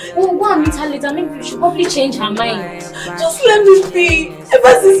easy. We'll go and meet her later. Maybe she'll probably change her mind. Just let me be.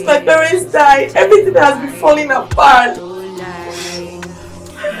 Ever since my parents died, everything has been falling apart.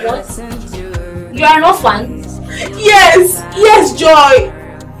 What? You are an orphan? Yes, Joy.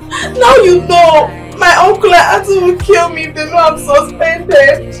 Now you know. My uncle and auntie will kill me if they know I'm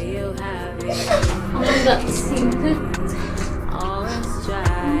suspended.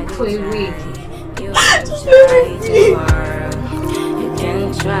 For a week. Just let me be. You can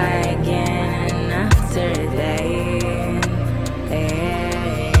try again after that.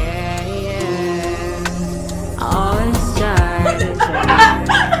 Always try.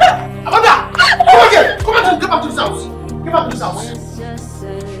 Amanda! Come back to this house! Get back to this house!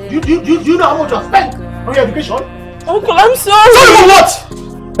 Do you know how much you have spent on your education? Uncle, I'm sorry! Sorry for what?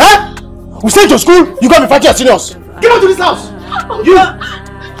 Huh? We sent you to school, you got me fighting your seniors! Get back to this house! Uncle, You've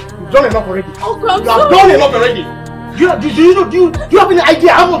done enough already. Uncle, I'm you have done enough already! Do you have any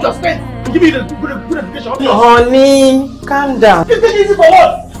idea how much you have spent to give you the good education? Honey, calm down. It's taking easy for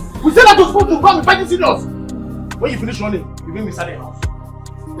what? We sent her to school to come and fight the seniors! When you finish running, you bring me inside the house.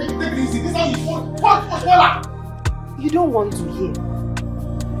 Take it easy. This house is full. Smaller. You don't want to hear.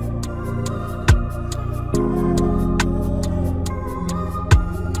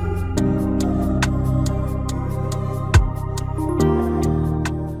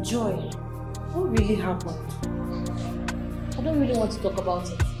 Joy, what really happened? I don't really want to talk about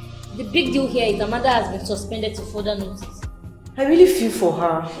it. The big deal here is Amanda has been suspended to further notice. I really feel for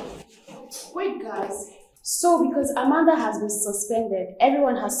her. Wait guys, so because Amanda has been suspended,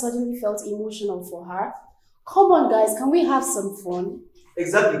 everyone has suddenly felt emotional for her? Come on guys, can we have some fun?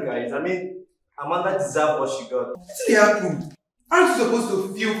 Exactly guys, I mean, Amanda deserved what she got. It's really happened. Aren't you supposed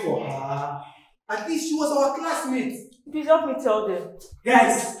to feel for her? At least she was our classmate. Please help me tell them.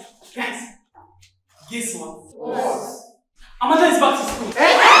 Guys, guess what? What? Amanda is back to school.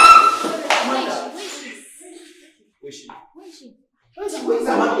 Amanda. Where is she? Where's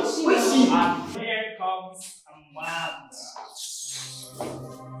Amanda? Where is she? And here comes Amanda.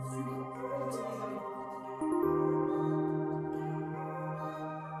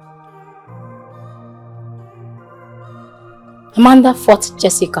 Amanda fought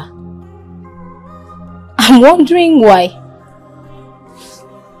Jessica. I'm wondering why.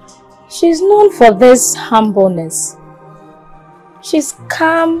 She's known for this humbleness. She's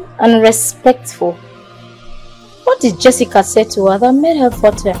calm and respectful. What did Jessica say to her that made her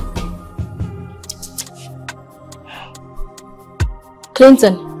fight her?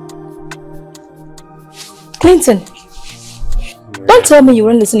 Clinton, don't tell me you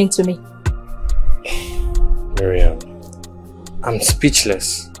weren't listening to me. Miriam, I'm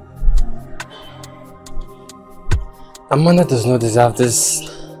speechless. Amanda does not deserve this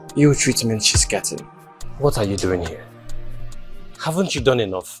ill treatment she's getting. What are you doing here? Haven't you done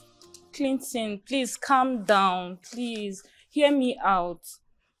enough? Clinton, please calm down. Please, hear me out.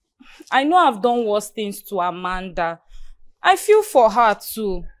 I know I've done worse things to Amanda. I feel for her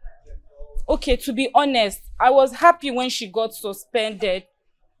too. Okay, to be honest, I was happy when she got suspended.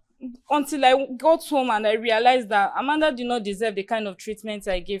 Until I got home and I realized that Amanda did not deserve the kind of treatment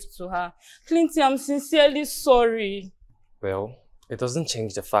I gave to her. Clinton, I'm sincerely sorry. Well, it doesn't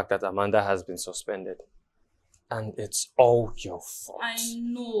change the fact that Amanda has been suspended. And it's all your fault. I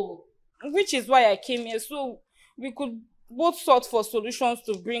know. Which is why I came here, so we could both sort for solutions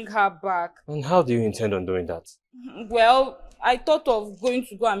to bring her back. And how do you intend on doing that? Well, I thought of going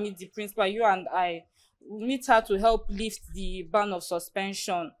to go and meet the principal. You and I meet her to help lift the ban of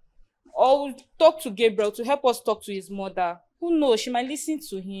suspension. Or talk to Gabriel to help us talk to his mother. Who knows, she might listen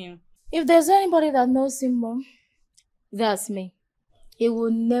to him. If there's anybody that knows him more, that's me. He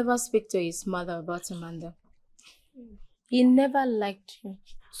will never speak to his mother about Amanda. He never liked her.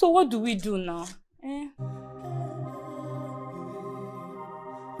 So what do we do now? Eh?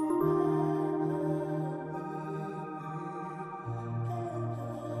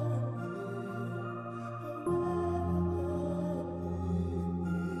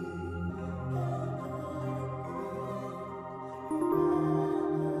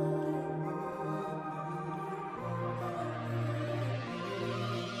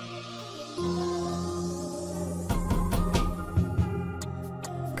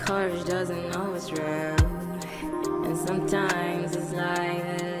 Courage doesn't always real, and sometimes it's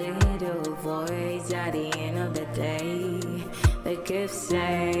like a little voice at the end of the day that keeps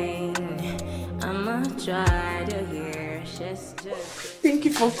saying, I'ma try to hear. Thank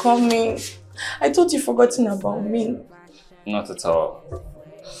you for coming. I thought you'd forgotten about me. Not at all.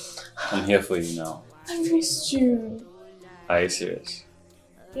 I'm here for you now. I missed you. Are you serious?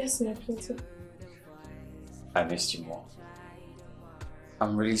 Yes, my pretty. I missed you more.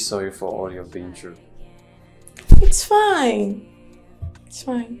 I'm really sorry for all you've been through. It's fine. It's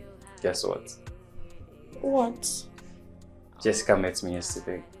fine. Guess what? What? Jessica met me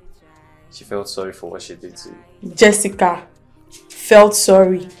yesterday. She felt sorry for what she did to you. Jessica felt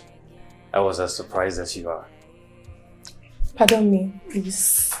sorry. I was as surprised as you are. Pardon me,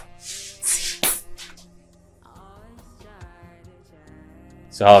 please.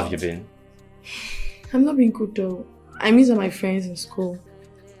 So how have you been? I'm not being good though. I miss all my friends in school.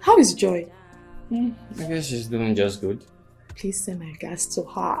 How is Joy? I guess she's doing just good. Please send my regards to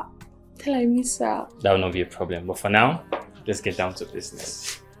her. Tell her I miss her. That will not be a problem. But for now, let's get down to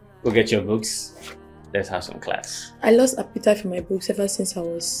business. Go get your books. Let's have some class. I lost appetite for my books ever since I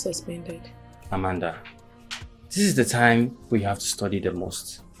was suspended. Amanda, this is the time where you have to study the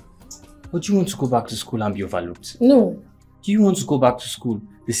most. But do you want to go back to school and be overlooked? No. Do you want to go back to school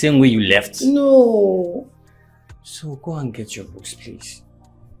the same way you left? No. So go and get your books, please.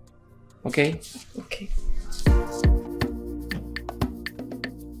 Okay? Okay.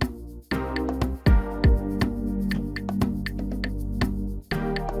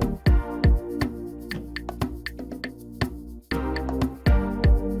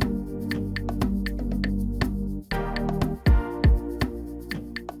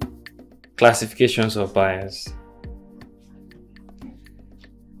 Classifications of bias.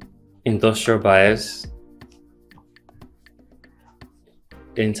 Industrial bias,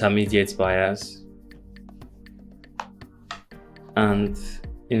 intermediate bias, and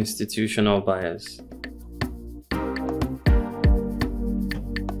institutional bias.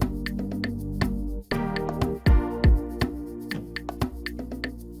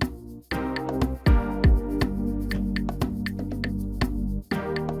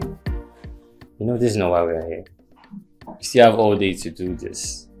 You know, this is not why we're here. We still have all day to do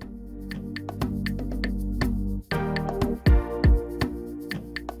this.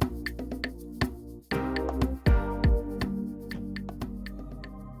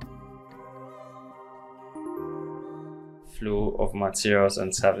 Flow of materials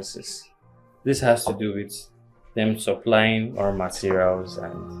and services. This has to do with them supplying our materials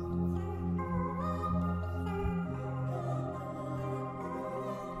and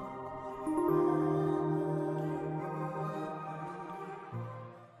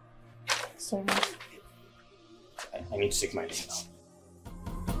Sorry. I need to take my leave now.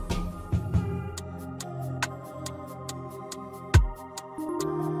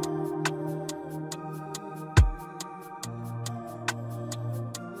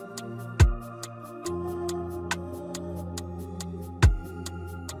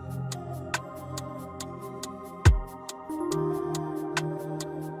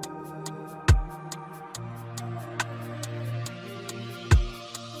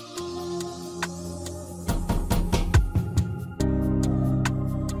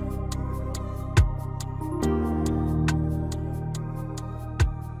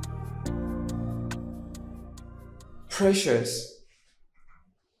 Precious,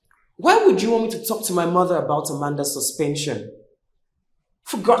 why would you want me to talk to my mother about Amanda's suspension?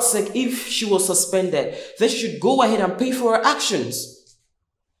 For God's sake, if she was suspended, then she should go ahead and pay for her actions.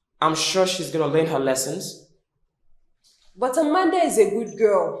 I'm sure she's gonna learn her lessons. But Amanda is a good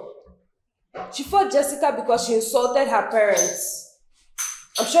girl. She fought Jessica because she insulted her parents.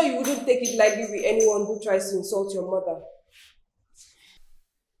 I'm sure you wouldn't take it lightly with anyone who tries to insult your mother.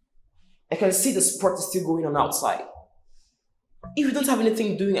 I can see the sport is still going on outside. If you don't have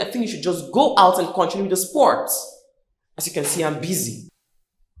anything doing, I think you should just go out and continue with the sport. As you can see, I'm busy.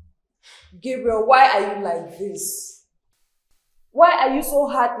 Gabriel, why are you like this? Why are you so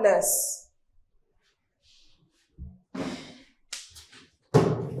heartless? I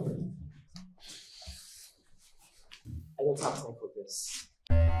don't have time for this.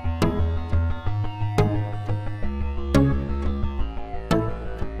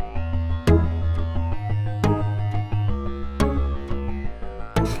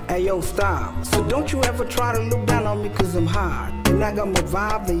 Hey yo, stop. So don't you ever try to look down on me cause I'm hot. And I got more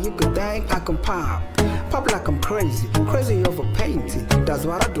vibe than you could think I can pop. Pop like I'm crazy, crazy over painting. That's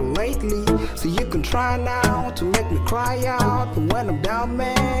what I do lately. So you can try now to make me cry out. But when I'm down,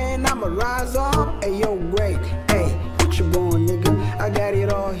 man, I'ma rise up. Hey yo, great. Hey, what you born, nigga? I got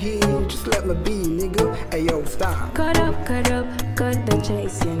it all here, just let me be, nigga. Hey yo, stop. Cut the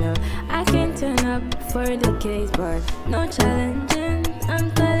chase, you know. I can turn up for the case, but no challenging.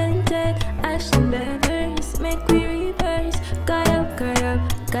 I'm talented, action beggars, make me reverse.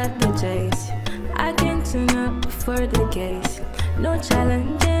 Cut the chase. I can turn up for the case. No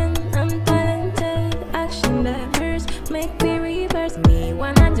challenging, I'm talented, action beggars, make me reverse. Me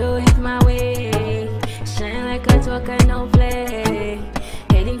when I do it my way, shine like a talker, no play.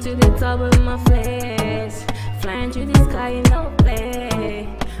 Heading to the top of my face, flying through the sky, no play.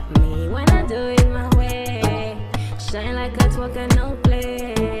 Me when I do it my way, shine like a talker, no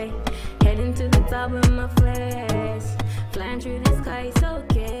play. Heading to the top of my face, flying through the sky, it's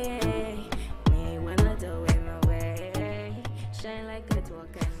okay. Me when I do it my way, shine like a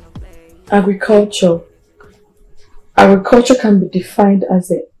talker, no play. Agriculture. Agriculture can be defined as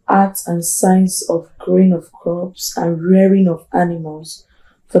the art and science of growing of crops and rearing of animals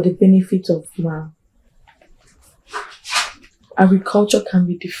for the benefit of man. Agriculture can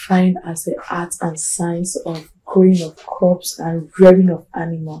be defined as the art and science of growing of crops and rearing of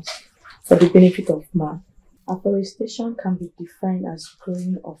animals for the benefit of man. Afforestation can be defined as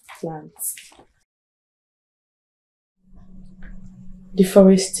growing of plants.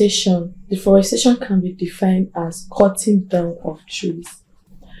 Deforestation can be defined as cutting down of trees.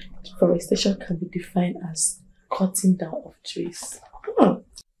 Deforestation can be defined as cutting down of trees.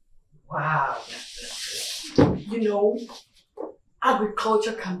 Wow. You know,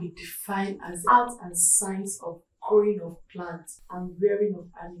 agriculture can be defined as the art and science of growing of plants and rearing of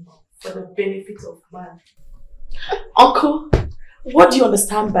animals for the benefit of man. Uncle, what do you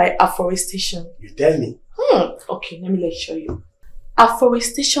understand by afforestation? You tell me. Okay, let me show you.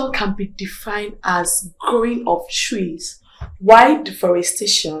 Afforestation can be defined as growing of trees, while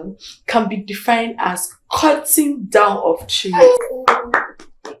deforestation can be defined as cutting down of trees.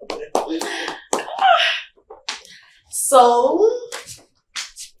 So,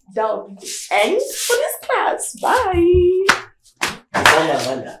 that will be the end for this class. Bye.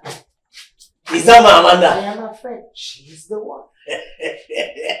 Is that my Amanda? I am afraid she's the one.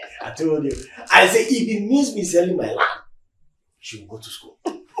 I told you. I say if it means me selling my land, she will go to school.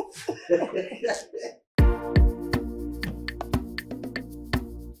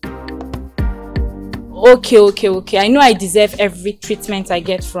 Okay. I know I deserve every treatment I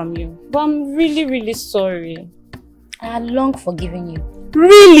get from you, but I'm really sorry. I had long forgiven you.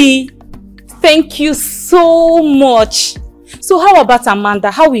 Really? Thank you so much. So how about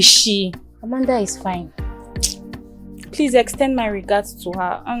Amanda? How is she? Amanda is fine. Please extend my regards to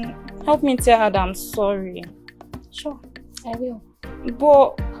her and help me tell her that I'm sorry. Sure, I will.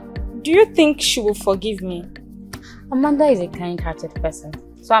 But do you think she will forgive me? Amanda is a kind-hearted person,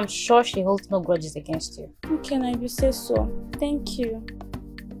 so I'm sure she holds no grudges against you. Okay, now you say so. Thank you.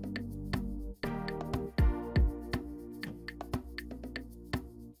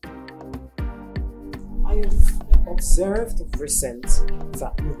 I have observed of recent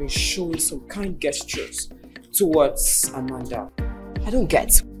that you've been showing some kind gestures towards Amanda. I don't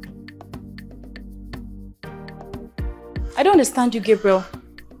get. I don't understand you, Gabriel.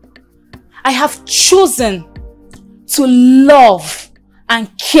 I have chosen to love and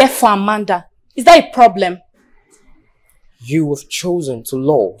care for Amanda. Is that a problem? You have chosen to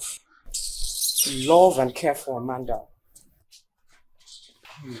love and care for Amanda.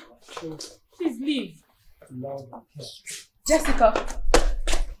 Please leave. Jessica.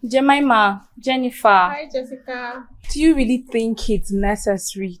 Jemima. Jennifer. Hi, Jessica. Do you really think it's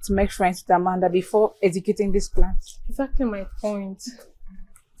necessary to make friends with Amanda before executing this plan? Exactly my point.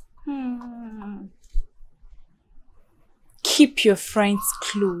 Keep your friends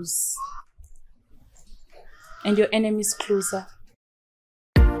close and your enemies closer.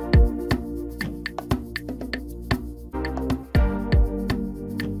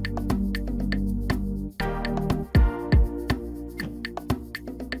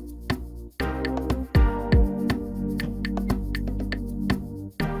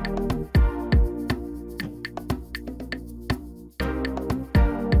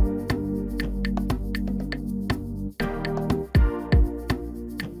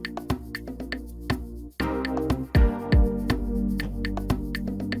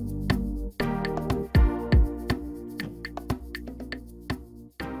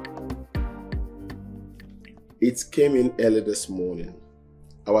 It came in early this morning.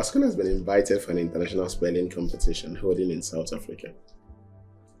 Our school has been invited for an international spelling competition holding in South Africa.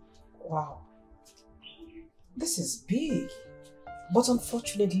 Wow. This is big. But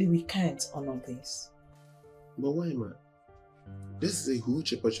unfortunately, we can't honor this. But why, man? This is a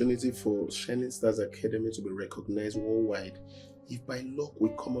huge opportunity for Shining Stars Academy to be recognized worldwide if by luck we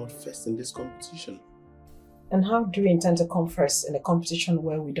come out first in this competition. And how do you intend to come first in a competition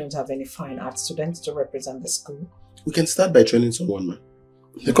where we don't have any fine art students to represent the school? We can start by training someone, man.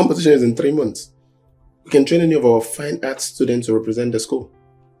 The competition is in 3 months. We can train any of our fine art students to represent the school.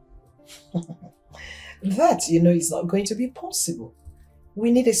 That, is not going to be possible.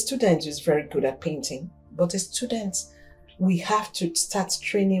 We need a student who is very good at painting, but a student we have to start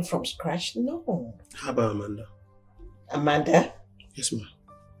training from scratch? No. How about Amanda? Amanda? Yes,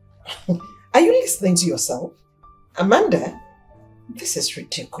 ma'am. Are you listening to yourself? Amanda? This is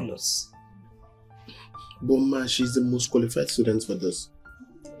ridiculous. But ma, she's the most qualified student for this.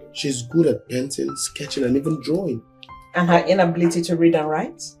 She's good at painting, sketching, and even drawing. And her inability to read and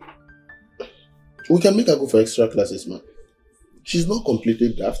write? We can make her go for extra classes, ma. She's not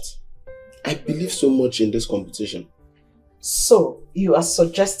completely daft. I believe so much in this competition. So, you are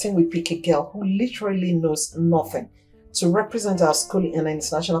suggesting we pick a girl who literally knows nothing to represent our school in an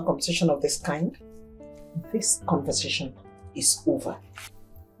international competition of this kind? This conversation is over.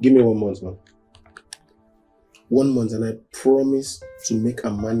 Give me 1 month, ma'am. 1 month and I promise to make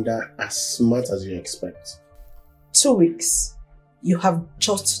Amanda as smart as you expect. 2 weeks. You have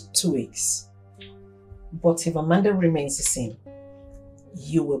just 2 weeks. But if Amanda remains the same,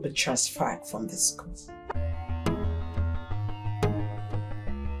 you will be transferred from this school.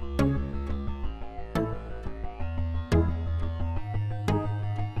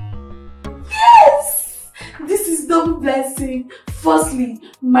 Yes! This is double blessing. Firstly,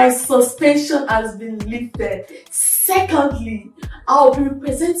 my suspension has been lifted. Secondly, I'll be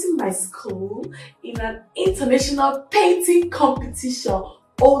representing my school in an international painting competition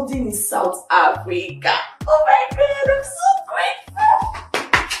holding in South Africa. Oh my God, I'm so grateful.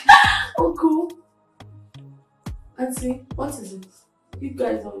 Uncle, Auntie, what is it? You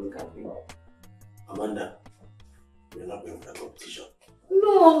guys don't look at me. Amanda, you're not going for the competition.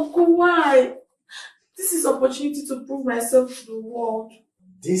 No, Uncle, why? This is an opportunity to prove myself to the world.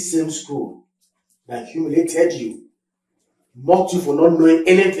 This same school that humiliated you, mocked you for not knowing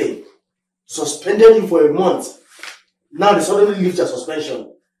anything, suspended you for a month. Now they suddenly lift your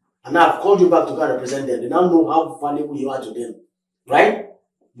suspension. And now I've called you back to go and represent them. They now know how valuable you are to them. Right?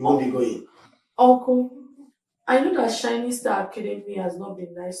 You won't be going. Uncle, I know that Shining Star Academy has not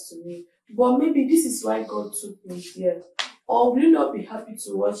been nice to me, but maybe this is why God took me here. Or will you not be happy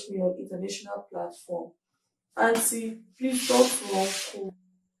to watch me on international platform? Auntie, please talk to Uncle.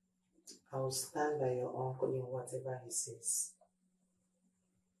 I will stand by your uncle in whatever he says.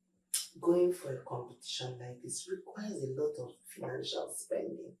 Going for a competition like this requires a lot of financial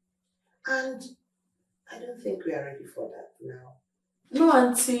spending. And I don't think we are ready for that now. No,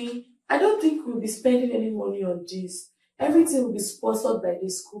 Auntie. I don't think we'll be spending any money on this. Everything will be sponsored by the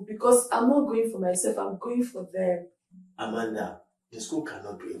school because I'm not going for myself, I'm going for them. Amanda, the school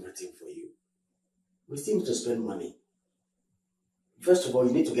cannot do everything for you. We still need to spend money. First of all,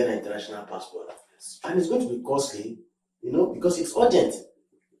 you need to get an international passport. And it's going to be costly, because it's urgent.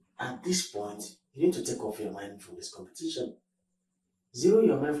 At this point, you need to take off your mind from this competition. Zero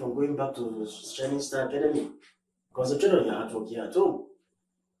your mind from going back to Shining Star Academy. Concentrate on your hard work here at home.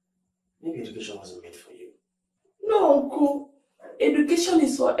 Maybe education wasn't meant for you. No, Uncle. Education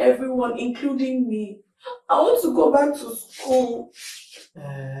is for everyone, including me. I want to go back to school.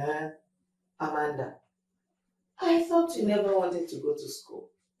 Amanda, I thought you never wanted to go to school.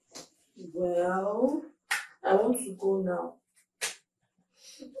 Well, I want to go now.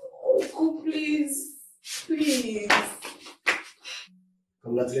 Uncle, please. Please.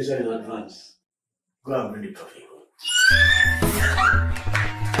 Congratulations in advance. Go and bring the trophy home.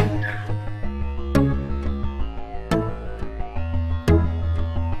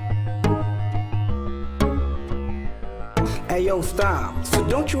 Hey yo, stop. So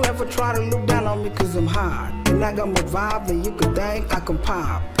don't you ever try to look down on me cause I'm hot. And I got more vibe than you could think I can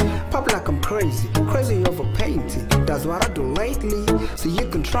pop. Pop like I'm crazy, crazy over painting. That's what I do lately. So you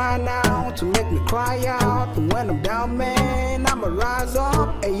can try now to make me cry out. But when I'm down, man, I'ma rise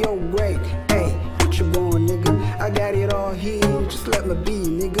up. Hey yo, great. Hey, what you going, nigga? I got it all here, just let me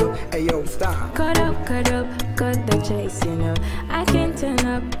be, nigga. Hey yo, stop. Cut the chase, I can turn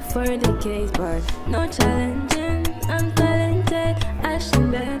up for the case, but no challenging. I'm talented, action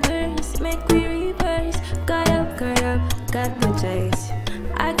beggars, make me reverse. Cut up, cut the chase.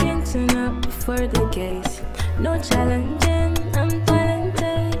 I can turn up for the case. No challenging, I'm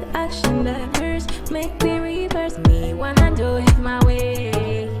talented. make me reverse me. Wanna do it my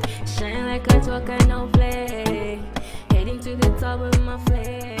way. Shine like a talker, no play. Heading to the top of my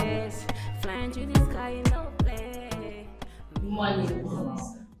flesh. Flying to the sky, no play. Morning.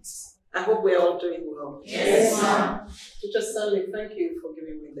 I hope we are all doing well. Yes, ma'am. Teacher Stanley, thank you for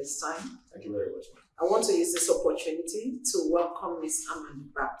giving me this time. Thank you very much. I want to use this opportunity to welcome Miss Amanda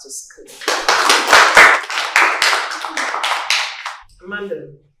back to school.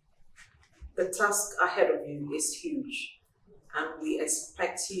 Amanda, the task ahead of you is huge, and we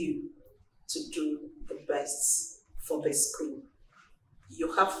expect you to do the best for this school.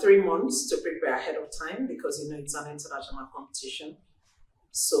 You have 3 months to prepare ahead of time because you know it's an international competition.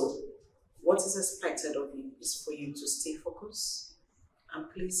 So what is expected of you is for you to stay focused and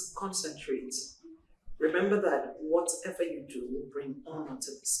please concentrate. Remember that whatever you do will bring honor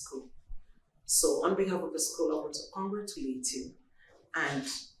to the school. So on behalf of the school, I want to congratulate you and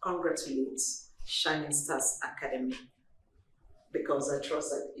congratulate Shining Stars Academy because I trust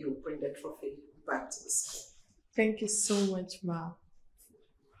that you'll bring the trophy back to the school. Thank you so much, Ma.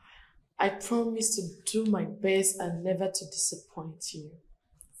 I promise to do my best and never to disappoint you.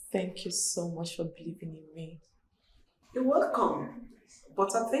 Thank you so much for believing in me. You're welcome.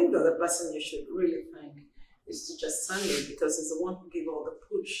 But I think that the person you should really thank is Teacher Stanley because he's the one who gave all the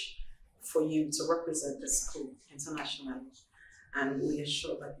push for you to represent the school internationally. And we are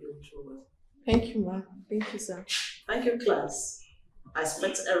sure that you'll do well. Thank you, Ma. Thank you, sir. Thank you, class. I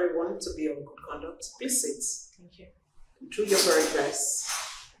expect everyone to be on good conduct. Please sit. Thank you. Do your very best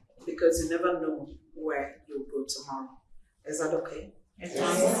because you never know where you'll go tomorrow. Is that okay? Yes.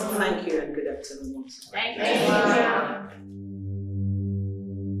 Thank you and good afternoon. Thank you.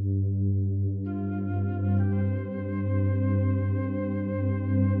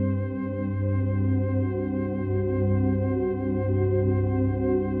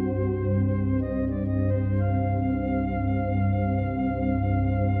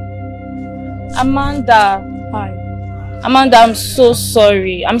 Amanda. Hi. Amanda, I'm so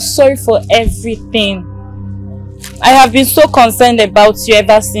sorry. I'm sorry for everything. I have been so concerned about you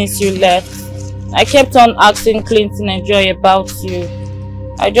ever since you left. I kept on asking Clinton and Joy about you.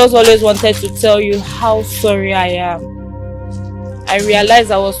 I just always wanted to tell you how sorry I am. I realized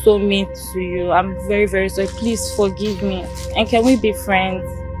I was so mean to you. I'm very, very sorry. Please forgive me. And can we be friends?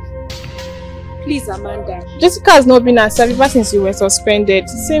 Please, Amanda. Jessica has not been herself ever since you were suspended.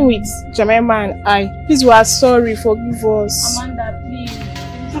 Same with Jemima and I. Please, we are sorry. Forgive us. Amanda, please.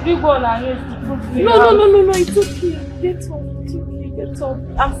 Should we go on our knees to prove you? No. It's okay. Get up. It's okay. Get up.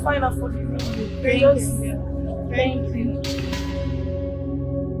 I'm fine. I'm forgiving you. Thank you.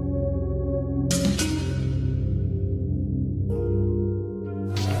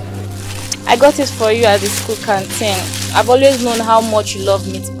 I got it for you at the school canteen. I've always known how much you love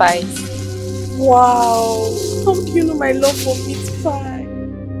meat pies. Wow. How do you know my love for meat pie?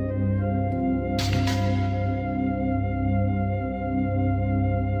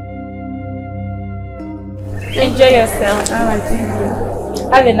 Enjoy yourself. Alright, thank you.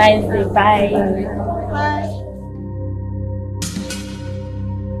 Have a nice day. Bye. Bye.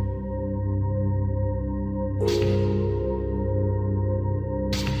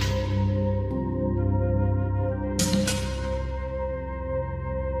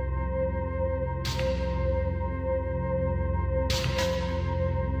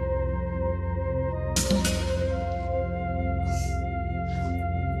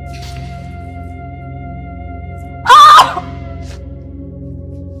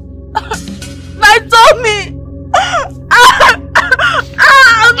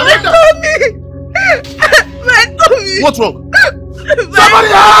 What's wrong? Somebody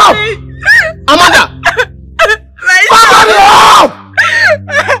help! Amanda! Somebody help!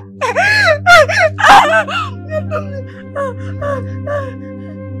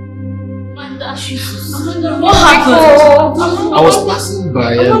 Amanda, what happened? I was passing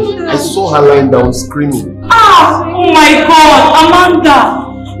by and I saw her lying down screaming. Oh my God, Amanda!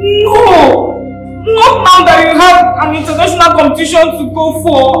 No! Not now that you have an international competition to go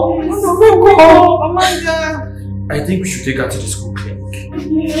for. Go, Amanda. I think we should take her to the school clinic.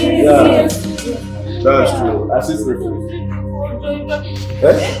 Yeah, that's true. Assist referee.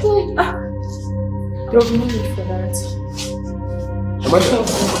 There's no need for that. Amanda?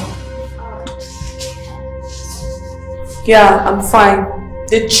 Yeah, I'm fine.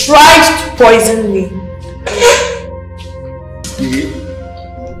 They tried to poison me.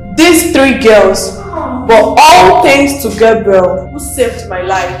 These 3 girls, but all thanks to Gabriel, who saved my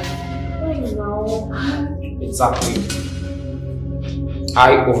life. Exactly.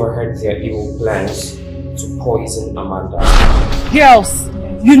 I overheard their evil plans to poison Amanda. Girls,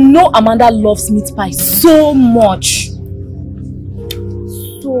 You know Amanda loves meat pie so much.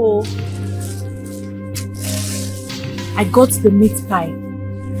 So, I got the meat pie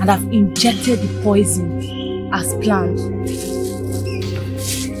and I've injected the poison as planned.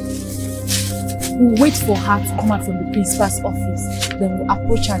 We'll wait for her to come out from the principal's office. Then we'll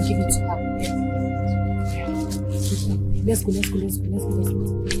approach her and give it to her. Let's go.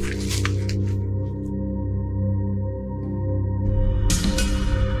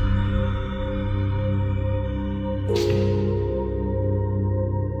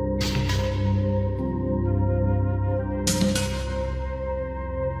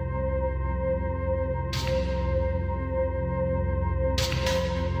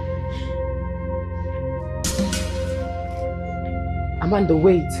 Amanda,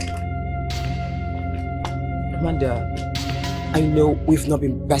 wait. Amanda, I know we've not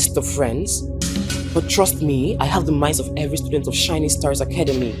been best of friends, but trust me, I have the minds of every student of Shining Stars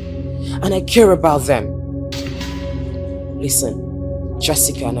Academy, and I care about them. Listen,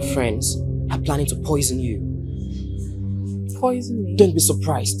 Jessica and her friends are planning to poison you. Poison me? Don't be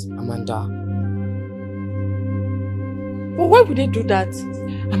surprised, Amanda. But why would they do that?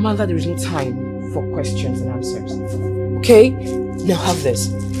 Amanda, there is no time for questions and answers. Okay? Now have this.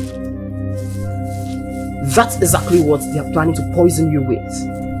 That's exactly what they are planning to poison you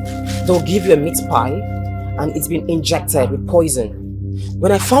with. They'll give you a meat pie and it's been injected with poison.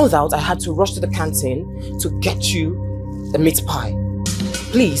 When I found out, I had to rush to the canteen to get you the meat pie.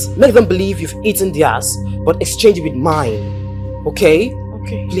 Please, make them believe you've eaten theirs, but exchange it with mine. Okay?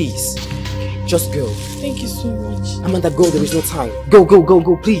 Okay. Please. Just go. Thank you so much. Amanda, go. There is no time. Go,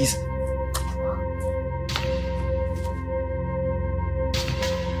 please.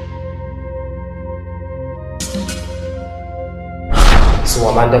 So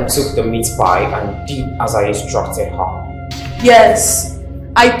Amanda took the meat pie and did as I instructed her. Yes.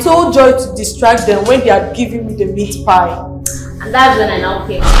 I told Joy to distract them when they had given me the meat pie. And that's when I now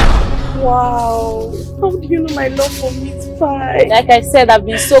came. Wow. How do you know my love for meat pie? Like I said, I've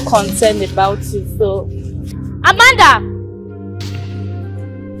been so concerned about it, so... Amanda!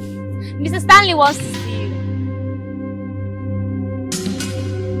 Mr. Stanley wants to see you.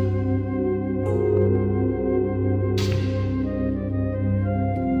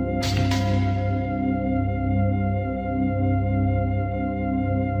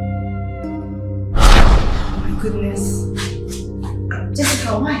 Goodness.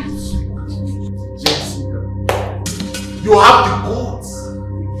 Jessica, why? Jessica, you have the guts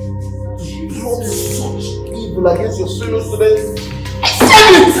to plot such evil against your fellow students.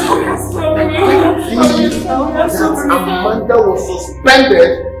 Amanda was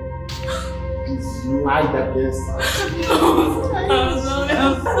suspended is right against her.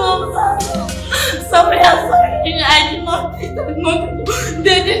 I'm sorry. I did not.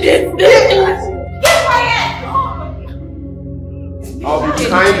 They did it. Get quiet! I'll be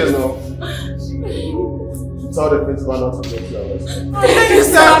kind enough to tell the principal not to make you arrested. Thank you,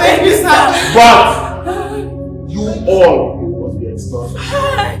 sir. But you all must be expelled.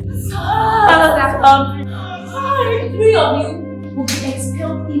 Three of you will be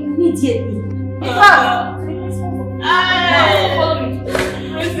expelled immediately.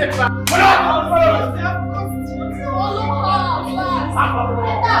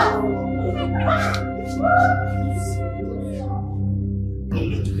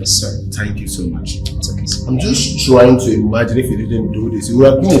 Yes, sir. Thank you so much. It's okay, sir. I'm just trying to imagine if you didn't do this. It would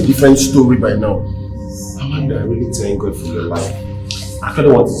have been a different story by now. Amanda, I really thank God for your life. I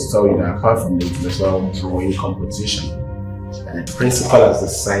actually wanted to tell you that apart from the international drawing competition, the principal has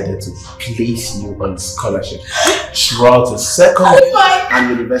decided to place you on scholarship throughout your second and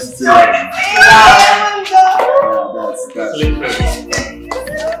university life. That's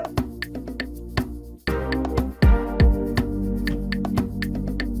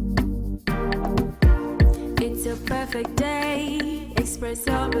It's a perfect day, express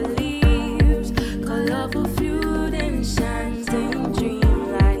your beliefs. Colorful fluid and shines in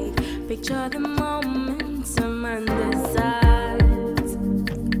dreamlight. Picture the moments Amanda's eyes.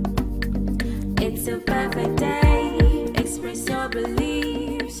 It's a perfect day, express your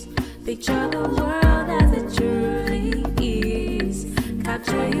beliefs. Picture the world as it truly is.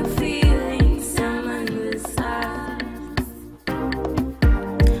 Capture your